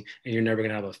bouncing and you're never going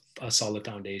to have a solid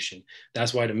foundation.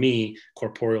 That's why to me,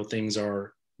 corporeal things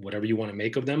are whatever you want to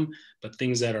make of them, but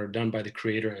things that are done by the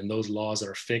creator and those laws that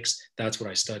are fixed, that's what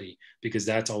I study, because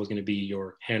that's always going to be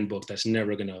your handbook that's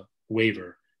never going to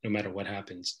waver no matter what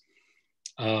happens.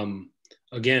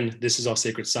 Again, this is all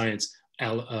sacred science,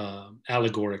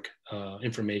 allegoric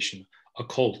information,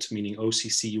 occult, meaning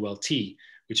OCCULT,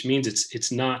 which means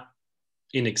it's not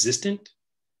inexistent,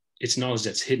 it's knowledge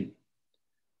that's hidden,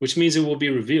 which means it will be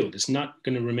revealed. It's not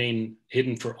going to remain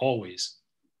hidden for always.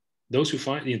 Those who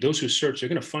find, those who search, they're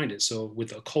going to find it. So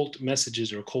with occult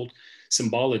messages or occult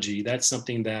symbology, that's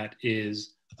something that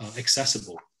is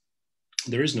accessible.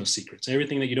 There is no secrets.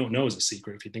 Everything that you don't know is a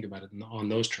secret if you think about it on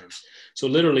those terms. So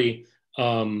literally,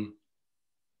 looking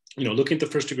at the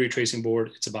first degree tracing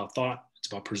board, it's about thought. It's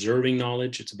about preserving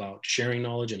knowledge. It's about sharing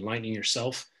knowledge, enlightening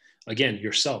yourself. Again,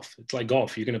 yourself. It's like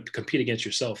golf. You're going to compete against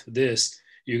yourself.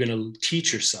 You're going to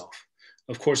teach yourself.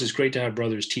 Of course, it's great to have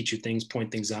brothers teach you things,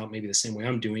 point things out, maybe the same way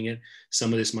I'm doing it.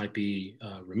 Some of this might be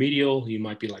remedial. You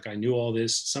might be like, I knew all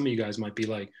this. Some of you guys might be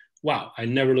like, wow, I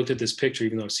never looked at this picture,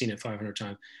 even though I've seen it 500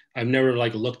 times. I've never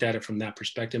looked at it from that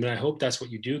perspective. And I hope that's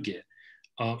what you do get.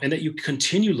 And that you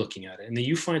continue looking at it. And then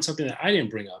you find something that I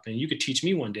didn't bring up. And you could teach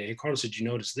me one day, hey, Carlos, did you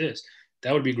notice this?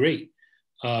 That would be great.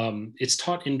 It's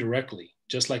taught indirectly,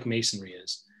 just like Masonry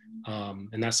is.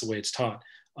 And that's the way it's taught.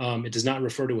 It does not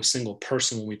refer to a single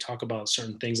person when we talk about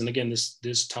certain things. And again,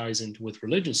 this ties into with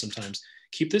religion sometimes.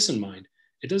 Keep this in mind.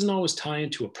 It doesn't always tie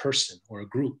into a person or a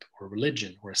group or a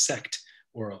religion or a sect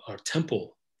or a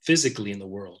temple physically in the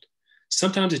world.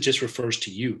 Sometimes it just refers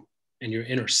to you and your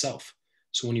inner self.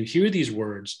 So when you hear these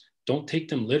words, don't take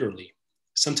them literally.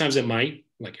 Sometimes it might,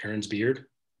 like Aaron's beard,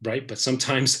 right? But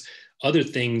sometimes other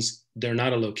things, they're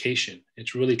not a location.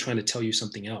 It's really trying to tell you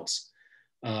something else.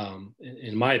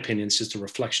 In my opinion, it's just a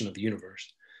reflection of the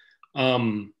universe.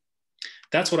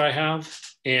 That's what I have.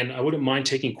 And I wouldn't mind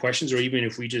taking questions, or even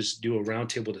if we just do a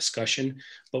roundtable discussion.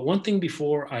 But one thing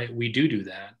before we do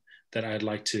that I'd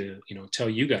like to tell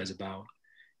you guys about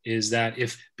is that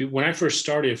when I first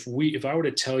started, if I were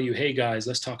to tell you, hey guys,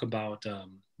 let's talk about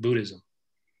Buddhism,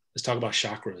 let's talk about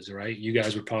chakras, right? You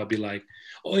guys would probably be like,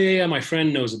 oh yeah, my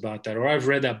friend knows about that, or I've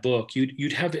read that book.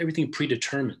 You'd have everything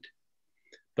predetermined.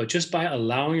 But just by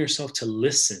allowing yourself to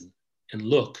listen and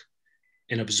look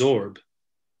and absorb,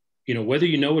 whether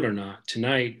you know it or not,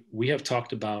 tonight we have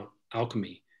talked about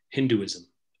alchemy, Hinduism,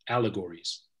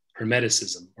 allegories,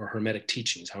 Hermeticism or Hermetic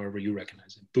teachings, however you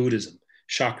recognize it, Buddhism,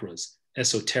 chakras,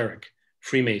 esoteric,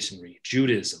 Freemasonry,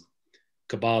 Judaism,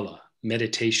 Kabbalah,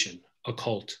 meditation,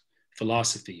 occult,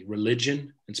 philosophy,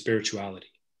 religion, and spirituality.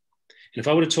 And if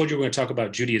I would have told you we're going to talk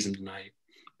about Judaism tonight,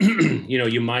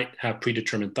 you might have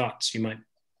predetermined thoughts. You might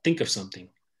think of something.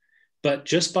 But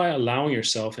just by allowing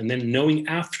yourself and then knowing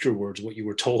afterwards what you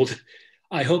were told,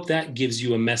 I hope that gives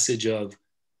you a message of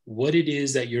what it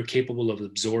is that you're capable of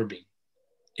absorbing.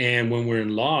 And when we're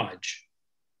in lodge,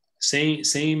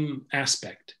 same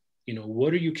aspect.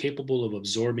 What are you capable of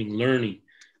absorbing, learning,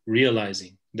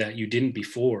 realizing that you didn't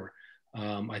before?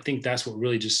 I think that's what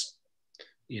really just,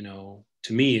 to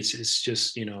me, it's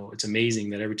just, it's amazing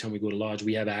that every time we go to lodge,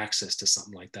 we have access to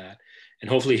something like that. And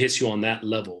hopefully it hits you on that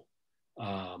level.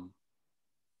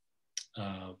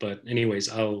 But anyways,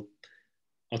 I'll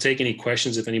take any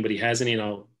questions if anybody has any, and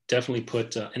I'll definitely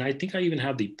put, and I think I even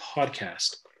have the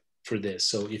podcast for this.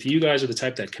 So if you guys are the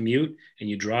type that commute and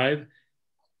you drive,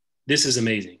 this is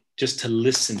amazing just to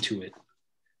listen to it.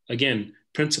 Again,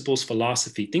 principles,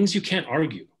 philosophy, things you can't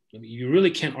argue. You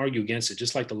really can't argue against it,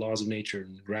 just like the laws of nature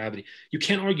and gravity. You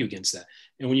can't argue against that.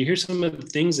 And when you hear some of the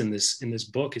things in this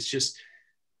book, it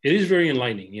is very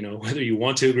enlightening, whether you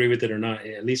want to agree with it or not.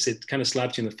 At least it kind of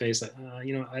slaps you in the face like,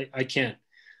 I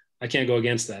can't go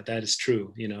against that. That is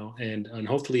true, and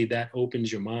hopefully that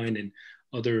opens your mind and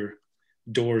other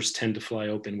doors tend to fly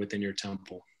open within your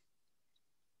temple.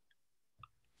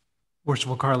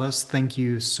 Worshipful Carlos, thank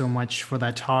you so much for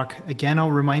that talk. Again, I'll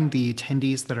remind the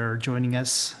attendees that are joining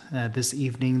us this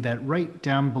evening that right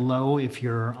down below, if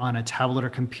you're on a tablet or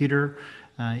computer,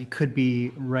 it could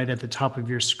be right at the top of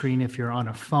your screen if you're on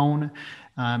a phone.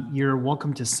 You're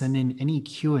welcome to send in any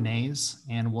Q&As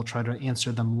and we'll try to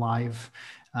answer them live.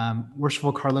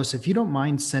 Worshipful Carlos, if you don't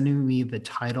mind sending me the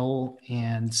title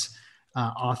and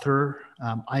author.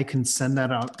 I can send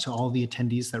that out to all the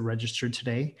attendees that registered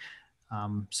today.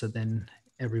 So then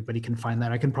everybody can find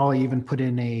that. I can probably even put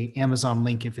in a Amazon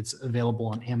link if it's available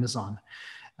on Amazon.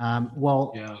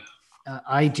 Yeah.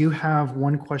 I do have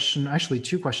one question, actually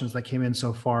two questions that came in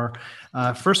so far.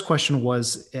 First question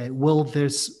was, will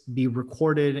this be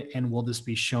recorded and will this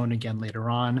be shown again later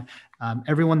on?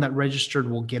 Everyone that registered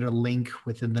will get a link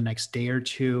within the next day or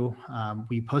two.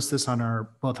 We post this on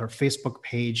both our Facebook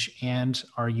page and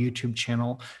our YouTube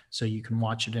channel, so you can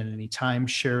watch it at any time,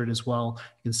 share it as well.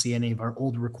 You can see any of our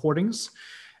old recordings.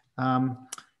 And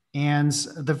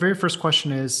the very first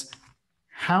question is,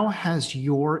 how has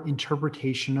your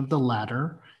interpretation of the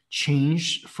ladder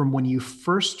changed from when you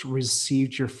first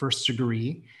received your first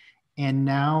degree, and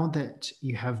now that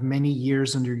you have many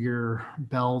years under your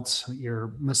belt,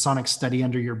 your Masonic study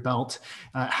under your belt?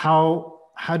 How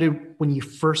did, when you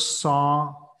first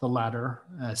saw the ladder,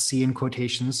 see in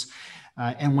quotations,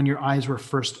 and when your eyes were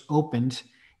first opened,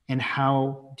 and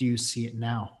how do you see it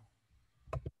now?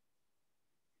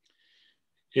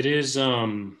 It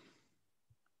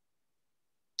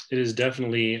is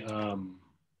definitely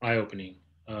eye-opening.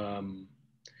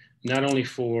 Not only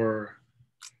for,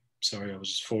 sorry, I was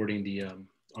just forwarding the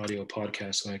audio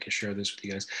podcast so I can share this with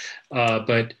you guys.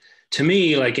 But to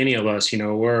me, like any of us,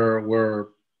 we're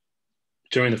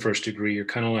during the first degree, you're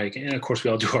kind of like, and of course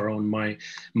we all do our own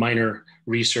minor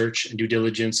research and due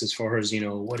diligence as far as,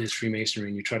 what is Freemasonry,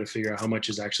 and you try to figure out how much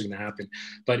is actually going to happen.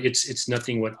 But it's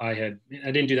nothing what I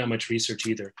didn't do that much research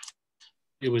either.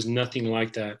 It was nothing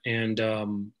like that. And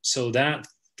so that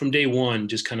from day one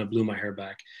just kind of blew my hair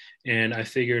back. And I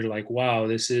figured like, wow,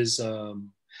 this is,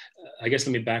 I guess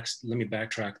let me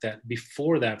backtrack that.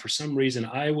 Before that, for some reason,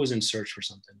 I was in search for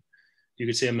something. You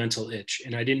could say a mental itch,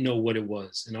 and I didn't know what it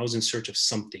was. And I was in search of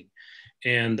something.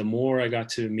 And the more I got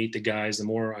to meet the guys, the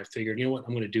more I figured, you know what,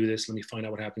 I'm going to do this. Let me find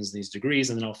out what happens in these degrees,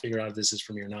 and then I'll figure out if this is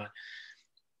for me or not.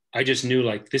 I just knew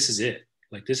like, this is it.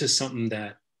 Like, this is something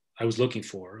that I was looking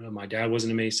for. My dad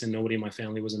wasn't a Mason. Nobody in my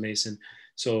family was a Mason.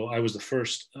 So I was the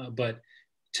first. But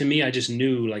to me, I just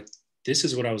knew like, this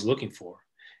is what I was looking for.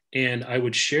 And I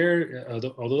would share,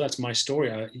 although that's my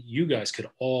story, you guys could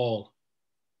all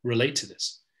relate to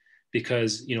this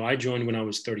because, I joined when I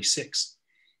was 36.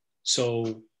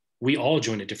 So we all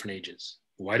joined at different ages.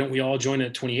 Why don't we all join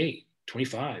at 28,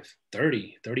 25,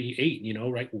 30, 38,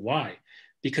 right? Why?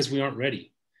 Because we aren't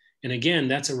ready. And again,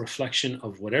 that's a reflection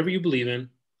of whatever you believe in.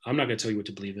 I'm not going to tell you what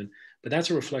to believe in, but that's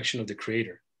a reflection of the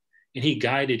Creator. And he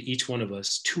guided each one of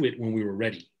us to it when we were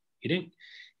ready. He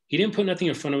didn't put nothing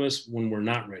in front of us when we're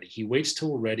not ready. He waits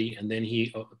till we're ready, and then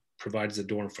he provides the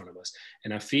door in front of us.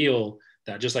 And I feel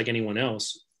that just like anyone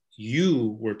else,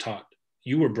 you were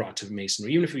brought to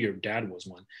Masonry, even if your dad was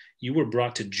one, you were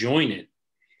brought to join it.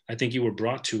 I think you were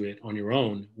brought to it on your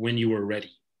own when you were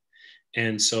ready.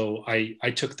 And so I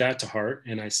took that to heart,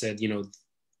 and I said,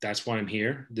 that's why I'm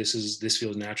here. This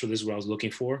feels natural. This is what I was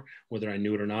looking for, whether I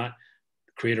knew it or not.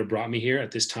 The Creator brought me here at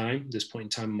this point in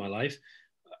time in my life,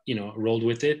 rolled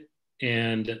with it.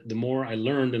 And the more I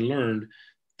learned,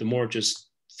 the more it just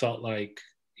felt like,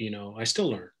 I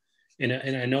still learn. And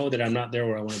I know that I'm not there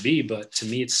where I want to be, but to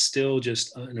me, it's still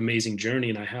just an amazing journey.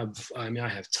 And I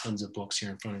have tons of books here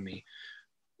in front of me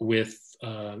with,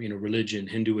 religion,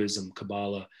 Hinduism,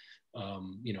 Kabbalah.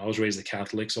 I was raised a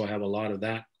Catholic, so I have a lot of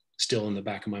that still in the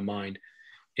back of my mind.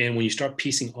 And when you start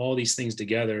piecing all these things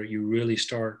together, you really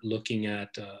start looking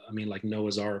at, like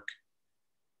Noah's Ark.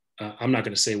 I'm not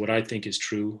going to say what I think is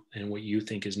true and what you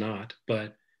think is not,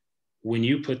 but when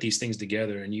you put these things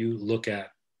together and you look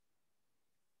at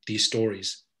these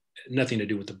stories, nothing to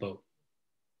do with the boat,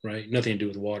 right? Nothing to do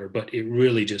with water, but it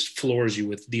really just floors you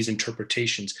with these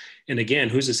interpretations. And again,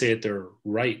 who's to say that they're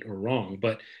right or wrong,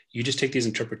 but you just take these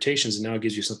interpretations and now it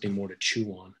gives you something more to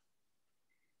chew on.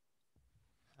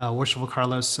 Worshipful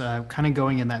Carlos, kind of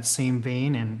going in that same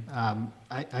vein, and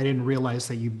I didn't realize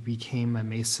that you became a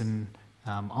Mason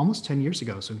almost 10 years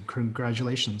ago. So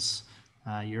congratulations.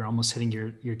 You're almost hitting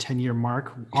your 10-year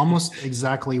mark, almost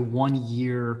exactly 1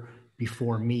 year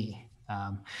before me.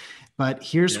 But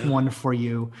here's one for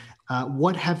you.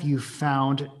 What have you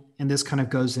found, and this kind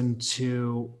of goes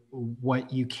into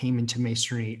what you came into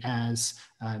Masonry as,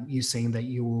 you saying that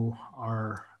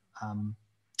you're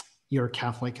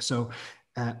Catholic. So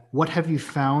what have you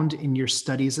found in your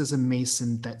studies as a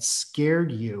Mason that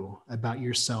scared you about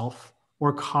yourself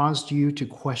or caused you to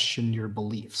question your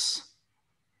beliefs?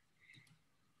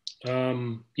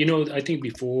 I think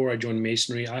before I joined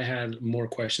Masonry, I had more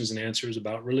questions than answers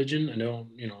about religion. I don't,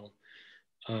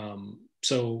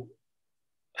 so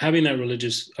having that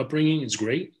religious upbringing is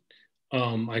great.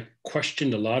 I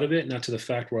questioned a lot of it, not to the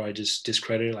fact where I just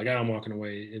discredited, like, I'm walking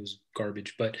away, it was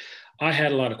garbage. But I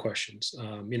had a lot of questions.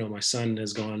 My son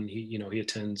has gone, he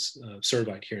attends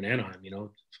Servite here in Anaheim,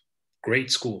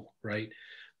 great school, right?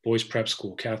 Boys prep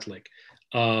school, Catholic.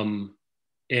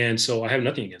 And so I have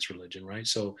nothing against religion, right?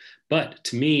 So, but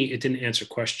to me, it didn't answer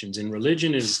questions. And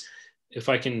religion is, if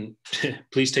I can,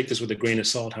 please take this with a grain of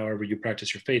salt, however you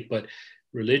practice your faith, but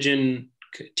religion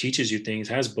teaches you things,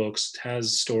 has books,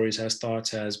 has stories, has thoughts,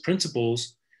 has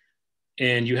principles,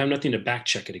 and you have nothing to back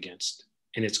check it against.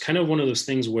 And it's kind of one of those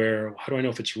things where, how do I know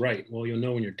if it's right? Well, you'll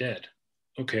know when you're dead.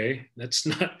 Okay, that's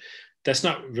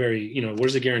not very,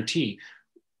 where's the guarantee?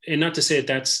 And not to say that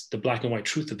that's the black and white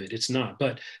truth of it. It's not.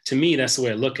 But to me, that's the way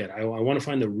I look at it. I want to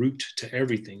find the root to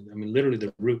everything. I mean, literally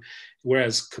the root.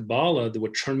 Whereas Kabbalah,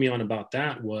 what turned me on about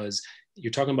that was,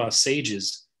 you're talking about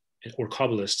sages or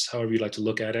Kabbalists, however you like to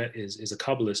look at it, is a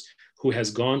Kabbalist who has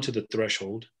gone to the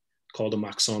threshold called a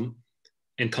Maxim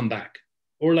and come back.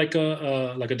 Or like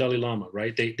a Dalai Lama,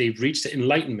 right? They've reached the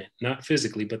enlightenment, not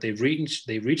physically, but they've reached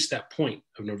that point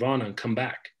of nirvana and come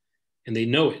back. And they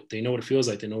know it. They know what it feels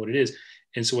like. They know what it is.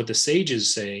 And so what the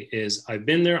sages say is, I've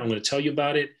been there. I'm going to tell you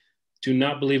about it. Do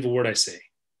not believe a word I say.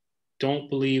 Don't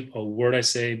believe a word I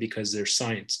say, because there's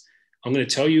science. I'm going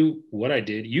to tell you what I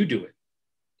did. You do it.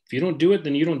 If you don't do it,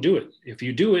 then you don't do it. If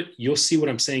you do it, you'll see what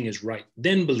I'm saying is right.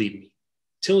 Then believe me.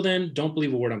 Till then, don't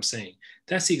believe a word I'm saying.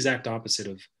 That's the exact opposite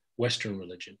of Western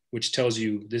religion, which tells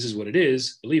you this is what it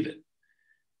is, believe it.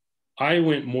 I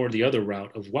went more the other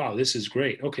route of, wow, this is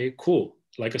great. Okay, cool.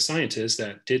 Like a scientist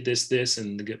that did this,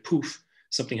 and they get poof,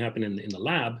 something happened in the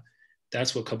lab.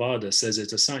 That's what Kabbalah says.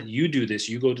 It's a science. You do this,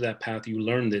 you go to that path, you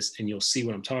learn this, and you'll see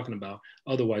what I'm talking about.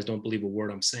 Otherwise, don't believe a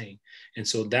word I'm saying. And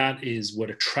so that is what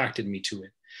attracted me to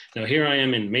it. Now, here I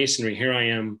am in Masonry. Here I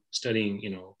am studying,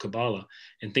 Kabbalah,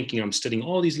 and thinking I'm studying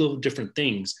all these little different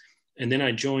things. And then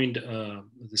I joined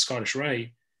the Scottish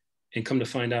Rite, and come to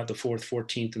find out the 4th,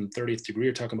 14th, and 30th degree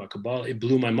are talking about Kabbalah. It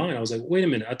blew my mind. I was like, wait a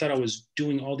minute. I thought I was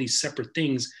doing all these separate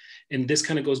things. And this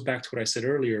kind of goes back to what I said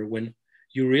earlier. When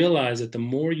you realize that the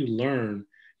more you learn,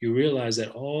 you realize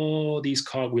that all these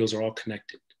cogwheels are all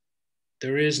connected.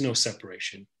 There is no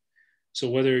separation. So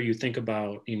whether you think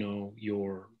about,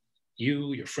 your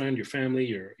friend, your family,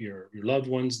 your loved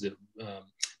ones, the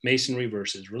Masonry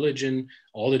versus religion,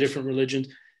 all the different religions,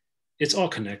 it's all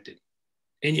connected.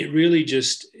 And it really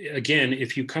just, again,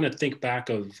 if you kind of think back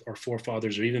of our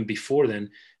forefathers or even before then,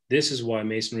 this is why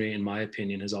Masonry, in my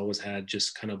opinion, has always had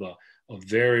just kind of a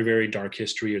very, very dark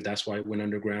history, or that's why it went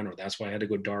underground, or that's why I had to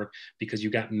go dark, because you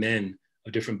got men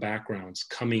of different backgrounds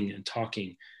coming and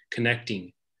talking,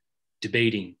 connecting,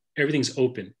 debating. Everything's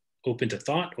open to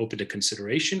thought, open to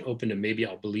consideration, open to maybe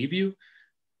I'll believe you.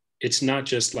 It's not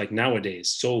just like nowadays,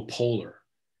 so polar,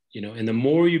 and the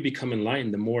more you become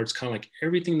enlightened, the more it's kind of like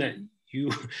everything that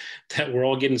we're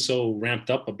all getting so ramped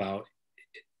up about.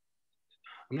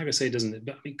 I'm not gonna say it doesn't,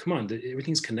 but I mean, come on,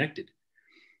 everything's connected.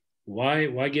 Why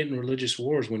get in religious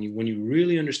wars when you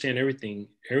really understand everything?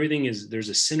 Everything is, there's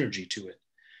a synergy to it.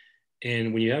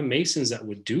 And when you have Masons that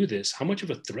would do this, how much of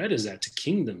a threat is that to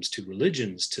kingdoms, to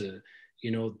religions, to,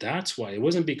 that's why it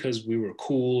wasn't because we were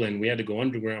cool and we had to go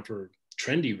underground for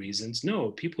trendy reasons.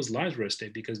 No, people's lives were at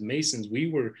stake because Masons,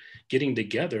 we were getting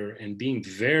together and being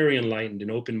very enlightened and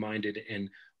open-minded and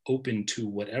open to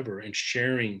whatever and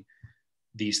sharing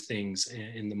these things.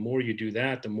 And the more you do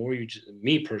that, the more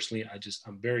me personally,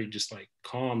 I'm very just like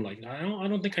calm. Like, I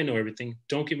don't think I know everything.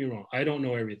 Don't get me wrong. I don't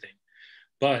know everything,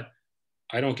 but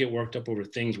I don't get worked up over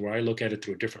things where I look at it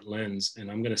through a different lens, and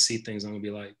I'm going to see things. I'm going to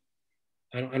be like,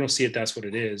 I don't see it. That's what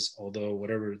it is. Although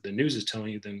whatever the news is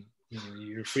telling you, then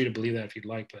you're free to believe that if you'd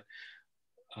like. But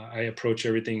I approach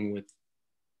everything with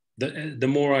the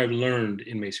more I've learned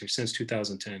in Masonry since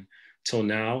 2010 till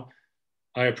now,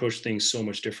 I approach things so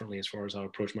much differently as far as how I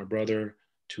approach my brother,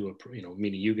 to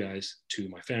meeting you guys, to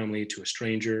my family, to a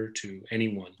stranger, to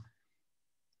anyone.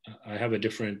 I have a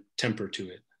different temper to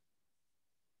it.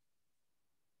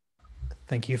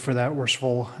 Thank you for that,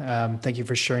 Worshipful. Thank you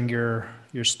for sharing your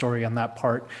story on that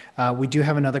part. We do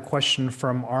have another question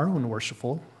from our own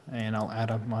Worshipful, and I'll add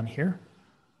him on here.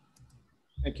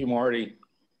 Thank you, Marty.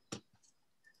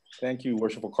 Thank you,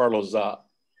 Worshipful Carlos.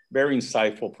 Very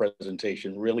insightful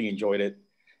presentation. Really enjoyed it.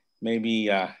 Maybe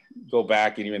go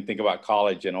back and even think about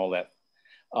college and all that.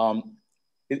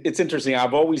 It's interesting.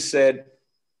 I've always said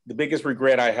the biggest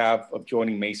regret I have of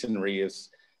joining Masonry is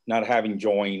not having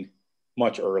joined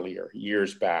much earlier,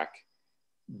 years back.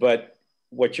 But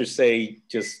what you say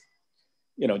just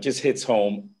hits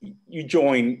home. You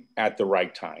join at the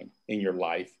right time in your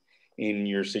life, in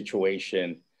your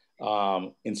situation,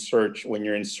 when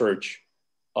you're in search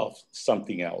of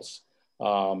something else.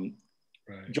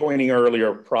 Right. Joining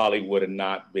earlier probably would have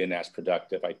not been as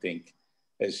productive, I think,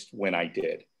 as when I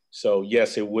did. So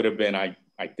yes, it would have been, I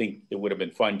think it would have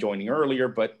been fun joining earlier,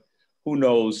 but who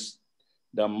knows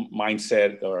the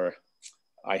mindset or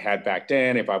I had back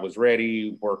then, if I was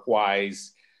ready,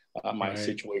 work-wise, my right.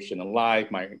 situation in life,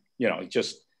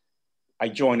 I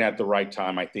joined at the right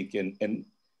time, I think, in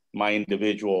my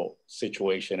individual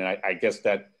situation. And I guess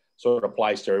that sort of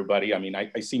applies to everybody. I mean,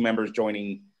 I see members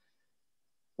joining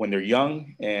when they're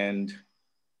young and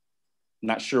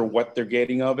not sure what they're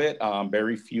getting of it.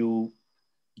 Very few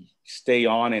stay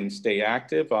on and stay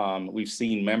active. We've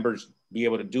seen members be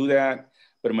able to do that,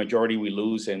 but a majority we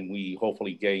lose, and we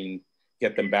hopefully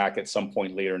get them back at some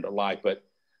point later in their life. But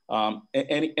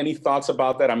any thoughts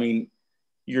about that? I mean,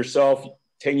 yourself,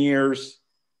 10 years,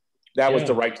 that was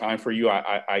the right time for you,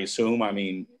 I assume. I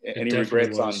mean, any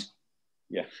regrets on?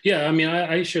 Yeah. Yeah, I mean,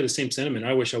 I share the same sentiment.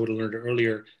 I wish I would have learned it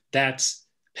earlier. That's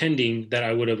pending that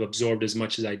I would have absorbed as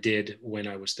much as I did when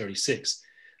I was 36.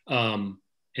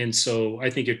 And so I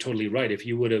think you're totally right. If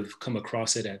you would have come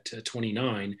across it at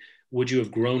 29, would you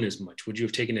have grown as much? Would you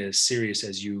have taken it as serious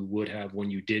as you would have when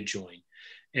you did join?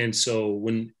 And so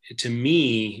to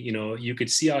me, you could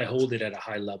see I hold it at a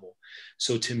high level.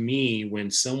 So to me,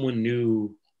 when someone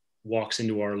new walks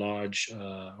into our lodge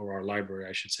or our library,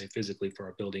 I should say, physically for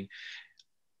our building,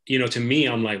 to me,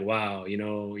 I'm like, wow, you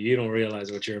don't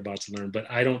realize what you're about to learn.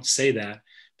 But I don't say that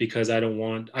because I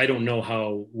don't know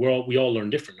how we all learn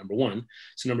different, number one.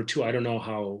 So number two, I don't know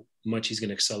how much he's going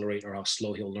to accelerate or how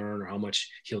slow he'll learn or how much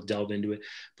he'll delve into it.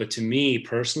 But to me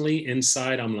personally,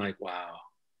 inside, I'm like, wow,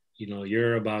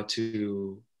 you're about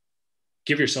to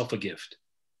give yourself a gift.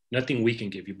 Nothing we can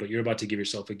give you, but you're about to give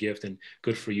yourself a gift, and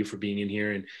good for you for being in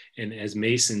here. And as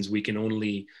Masons, we can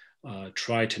only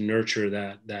try to nurture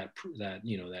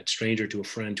that stranger to a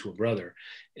friend, to a brother.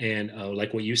 And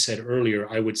like what you said earlier,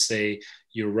 I would say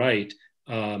you're right.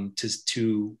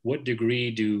 To what degree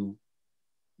do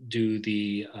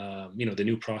the the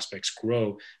new prospects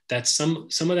grow? That's some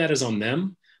of that is on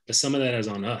them, but some of that is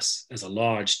on us as a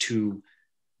lodge to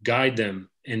guide them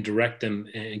and direct them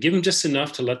and give them just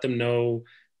enough to let them know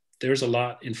there's a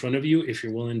lot in front of you if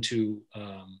you're willing to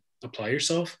apply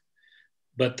yourself,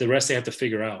 but the rest they have to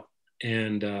figure out.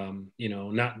 And,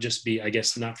 not just be, I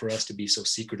guess, not for us to be so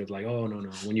secretive, like, oh, no,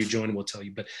 when you join, we'll tell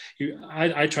you. But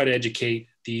I try to educate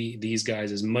these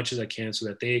guys as much as I can so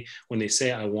that when they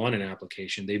say, I want an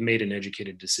application, they've made an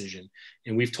educated decision.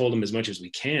 And we've told them as much as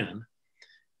we can.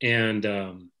 And,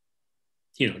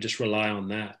 just rely on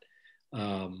that.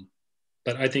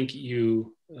 But I think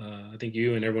you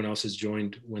and everyone else has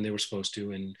joined when they were supposed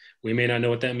to. And we may not know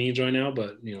what that means right now,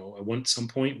 but, at some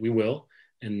point we will.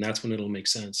 And that's when it'll make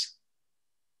sense.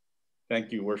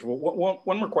 Thank you, Worship.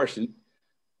 One more question.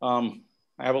 I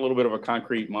have a little bit of a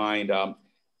concrete mind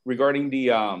regarding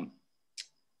the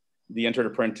Entered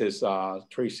Apprentice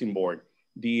tracing board,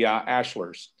 the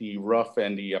Ashlers, the rough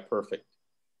and the perfect.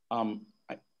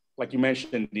 Like you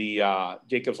mentioned, the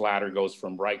Jacob's ladder goes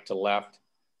from right to left,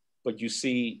 but you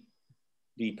see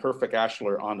the perfect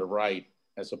Ashlar on the right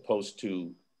as opposed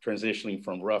to transitioning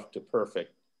from rough to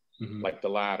perfect, like the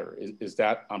ladder. Is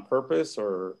that on purpose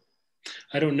or?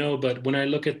 I don't know, but when I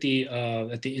look at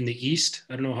in the east,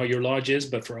 I don't know how your lodge is,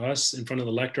 but for us in front of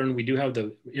the lectern, we do have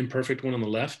the imperfect one on the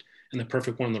left and the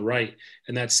perfect one on the right.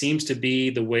 And that seems to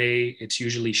be the way it's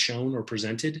usually shown or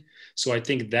presented. So I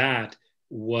think that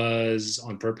was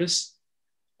on purpose,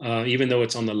 even though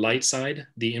it's on the light side,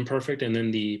 the imperfect, and then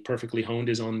the perfectly honed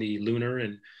is on the lunar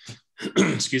and,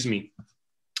 excuse me,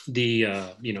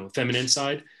 the, feminine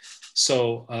side.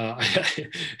 So,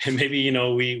 and maybe,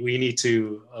 we need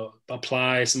to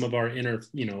apply some of our inner,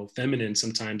 feminine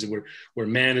sometimes where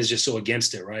man is just so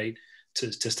against it, right?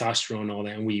 Testosterone and all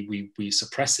that, and we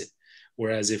suppress it.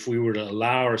 Whereas if we were to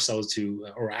allow ourselves to,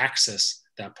 or access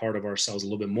that part of ourselves a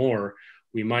little bit more,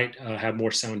 we might have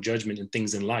more sound judgment in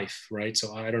things in life, right?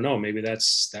 So I don't know, maybe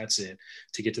that's it.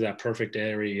 To get to that perfect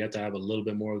area, you have to have a little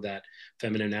bit more of that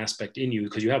feminine aspect in you,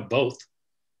 because you have both.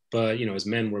 But, as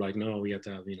men, we're like, no, we have to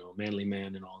have, manly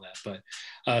man and all that.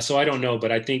 But so I don't know, but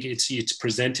I think it's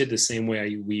presented the same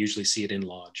way we usually see it in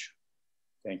lodge.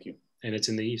 Thank you. And it's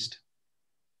in the east.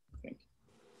 Thank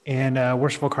you. And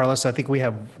Worshipful Carlos, I think we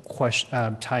have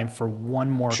time for one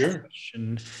more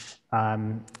question.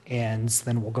 And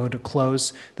then we'll go to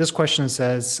close. This question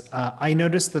says, I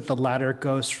noticed that the ladder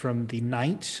goes from the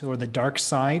night or the dark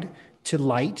side to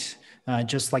light,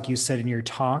 just like you said in your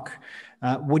talk.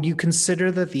 Would you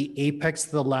consider that the apex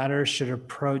of the ladder should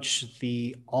approach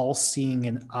the all-seeing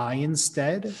and eye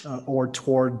instead, or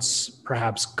towards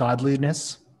perhaps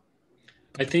godliness?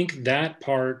 I think that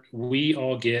part we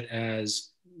all get as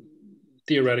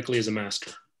theoretically as a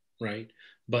master, right?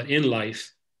 But in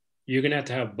life, you're going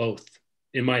to have both,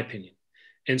 in my opinion.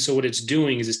 And so what it's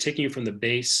doing is it's taking you from the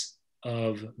base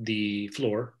of the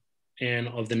floor and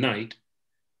of the night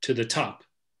to the top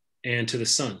and to the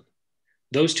sun.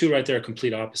 Those two right there are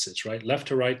complete opposites, right? Left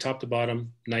to right, top to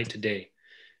bottom, night to day.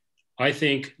 I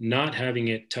think not having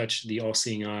it touch the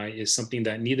all-seeing eye is something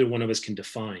that neither one of us can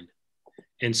define.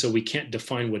 And so we can't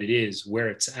define what it is, where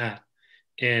it's at.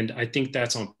 And I think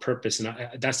that's on purpose. And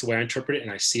that's the way I interpret it.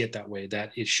 And I see it that way,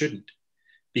 that it shouldn't,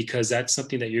 because that's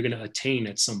something that you're going to attain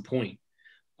at some point.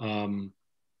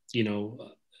 You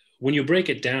know, when you break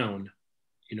it down,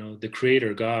 you know, the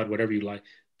creator, God, whatever you like,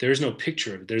 there's no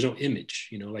picture of it. There's no image,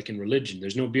 you know, like in religion,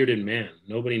 there's no bearded man.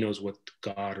 Nobody knows what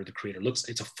God or the creator looks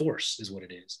like. It's a force is what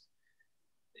it is.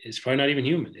 It's probably not even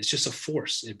human. It's just a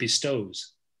force. It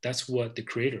bestows. That's what the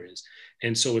creator is.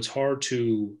 And so it's hard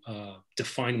to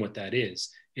define what that is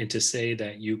and to say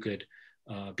that you could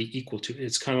be equal to.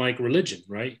 It's kind of like religion,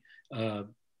 right?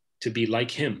 To be like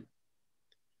him.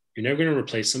 You're never going to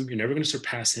replace him. You're never going to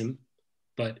surpass him.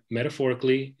 But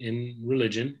metaphorically in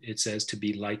religion, it says to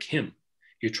be like him.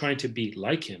 You're trying to be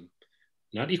like him,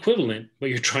 not equivalent, but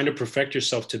you're trying to perfect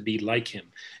yourself to be like him.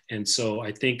 And so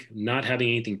I think not having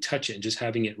anything touch it and just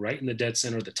having it right in the dead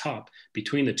center of the top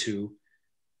between the two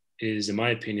is, in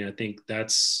my opinion, I think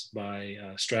that's by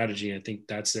strategy. I think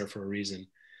that's there for a reason.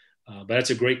 But that's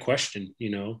a great question,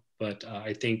 you know, but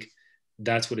I think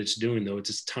that's what it's doing, though. It's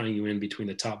just tying you in between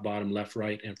the top, bottom, left,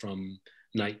 right, and from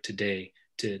night to day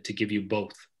to give you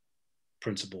both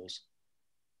principles.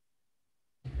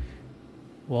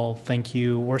 Well, thank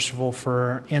you, Worshipful,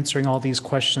 for answering all these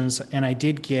questions. And I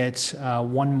did get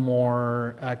one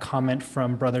more comment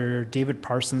from Brother David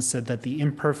Parsons, said that the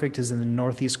imperfect is in the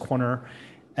northeast corner,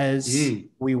 as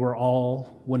we were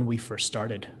all when we first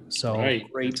started. So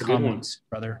right. Great That's comments,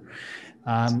 brother.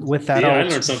 With that, I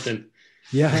learned something.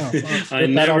 Yeah. I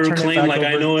never claim like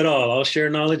I know it all. I'll share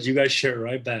knowledge. You guys share it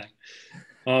right back.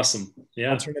 Awesome.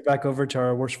 Yeah. I'll turn it back over to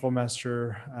our Worshipful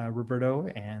Master, Roberto,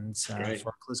 and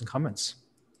for closing comments.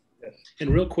 And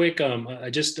real quick,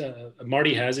 I just,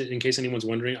 Marty has it in case anyone's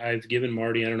wondering. I've given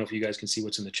Marty, I don't know if you guys can see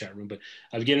what's in the chat room, but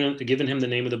I've given him the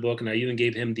name of the book, and I even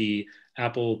gave him the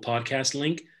Apple podcast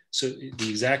link. So the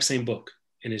exact same book.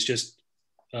 And it's just,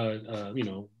 you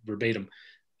know, verbatim.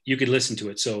 You could listen to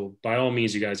it. So by all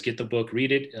means, you guys get the book,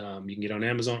 read it. You can get it on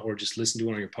Amazon or just listen to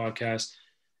it on your podcast.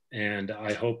 And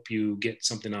I hope you get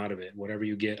something out of it. Whatever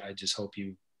you get, I just hope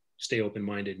you stay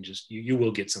open-minded and just, you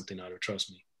will get something out of it. Trust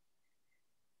me.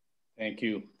 Thank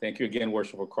you. Thank you again,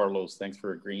 Worshipful Carlos. Thanks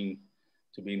for agreeing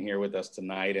to being here with us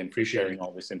tonight and for sharing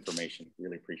all this information.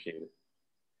 Really appreciate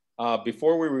it.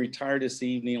 Before we retire this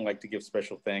evening, I'd like to give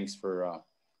special thanks for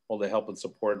all the help and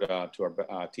support to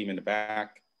our team in the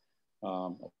back.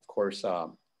 Of course,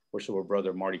 Worshipful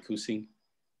Brother Marty Kusing,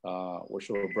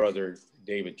 Worshipful Brother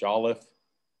David Jolliffe,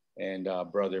 and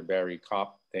Brother Barry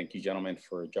Kopp. Thank you, gentlemen,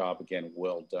 for a job again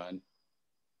well done.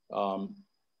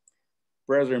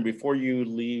 Brethren, before you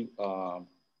leave, let's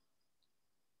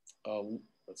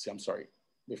see, I'm sorry.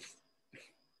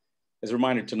 As a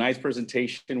reminder, tonight's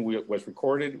presentation was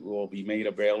recorded, will be made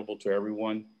available to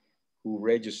everyone who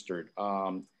registered.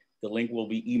 The link will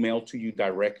be emailed to you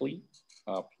directly.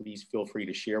 Please feel free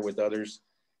to share with others.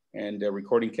 And the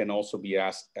recording can also be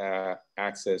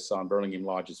accessed on Burlingame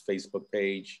Lodge's Facebook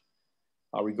page.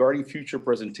 Regarding future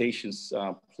presentations,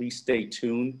 please stay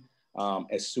tuned.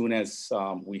 As soon as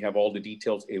we have all the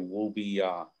details, it will be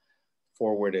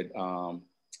forwarded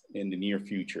in the near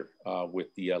future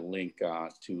with the link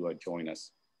to join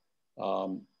us.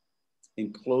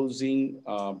 In closing,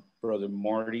 Brother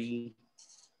Marty,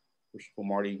 Worshipful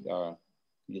Marty, can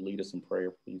you lead us in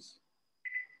prayer, please?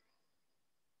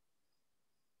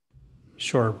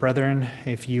 Sure, brethren,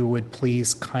 if you would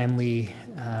please kindly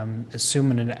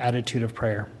assume an attitude of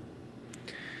prayer.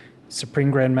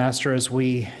 Supreme Grand Master, as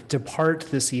we depart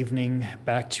this evening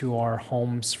back to our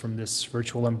homes from this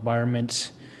virtual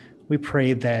environment, we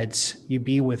pray that you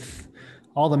be with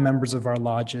all the members of our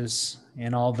lodges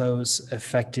and all those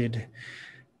affected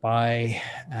by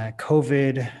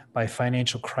COVID, by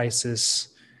financial crisis,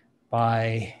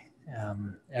 by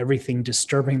everything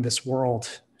disturbing this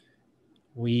world.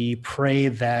 We pray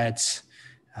that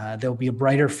there'll be a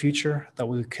brighter future, that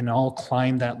we can all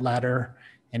climb that ladder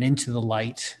and into the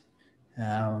light.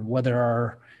 Whether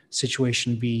our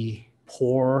situation be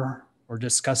poor or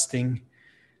disgusting,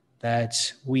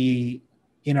 that we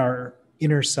in our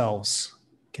inner selves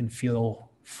can feel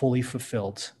fully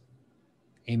fulfilled.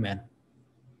 Amen.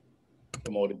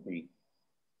 Promoted be.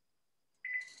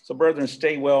 So brethren,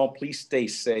 stay well, please stay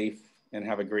safe and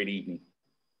have a great evening.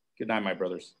 Good night, my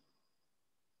brothers.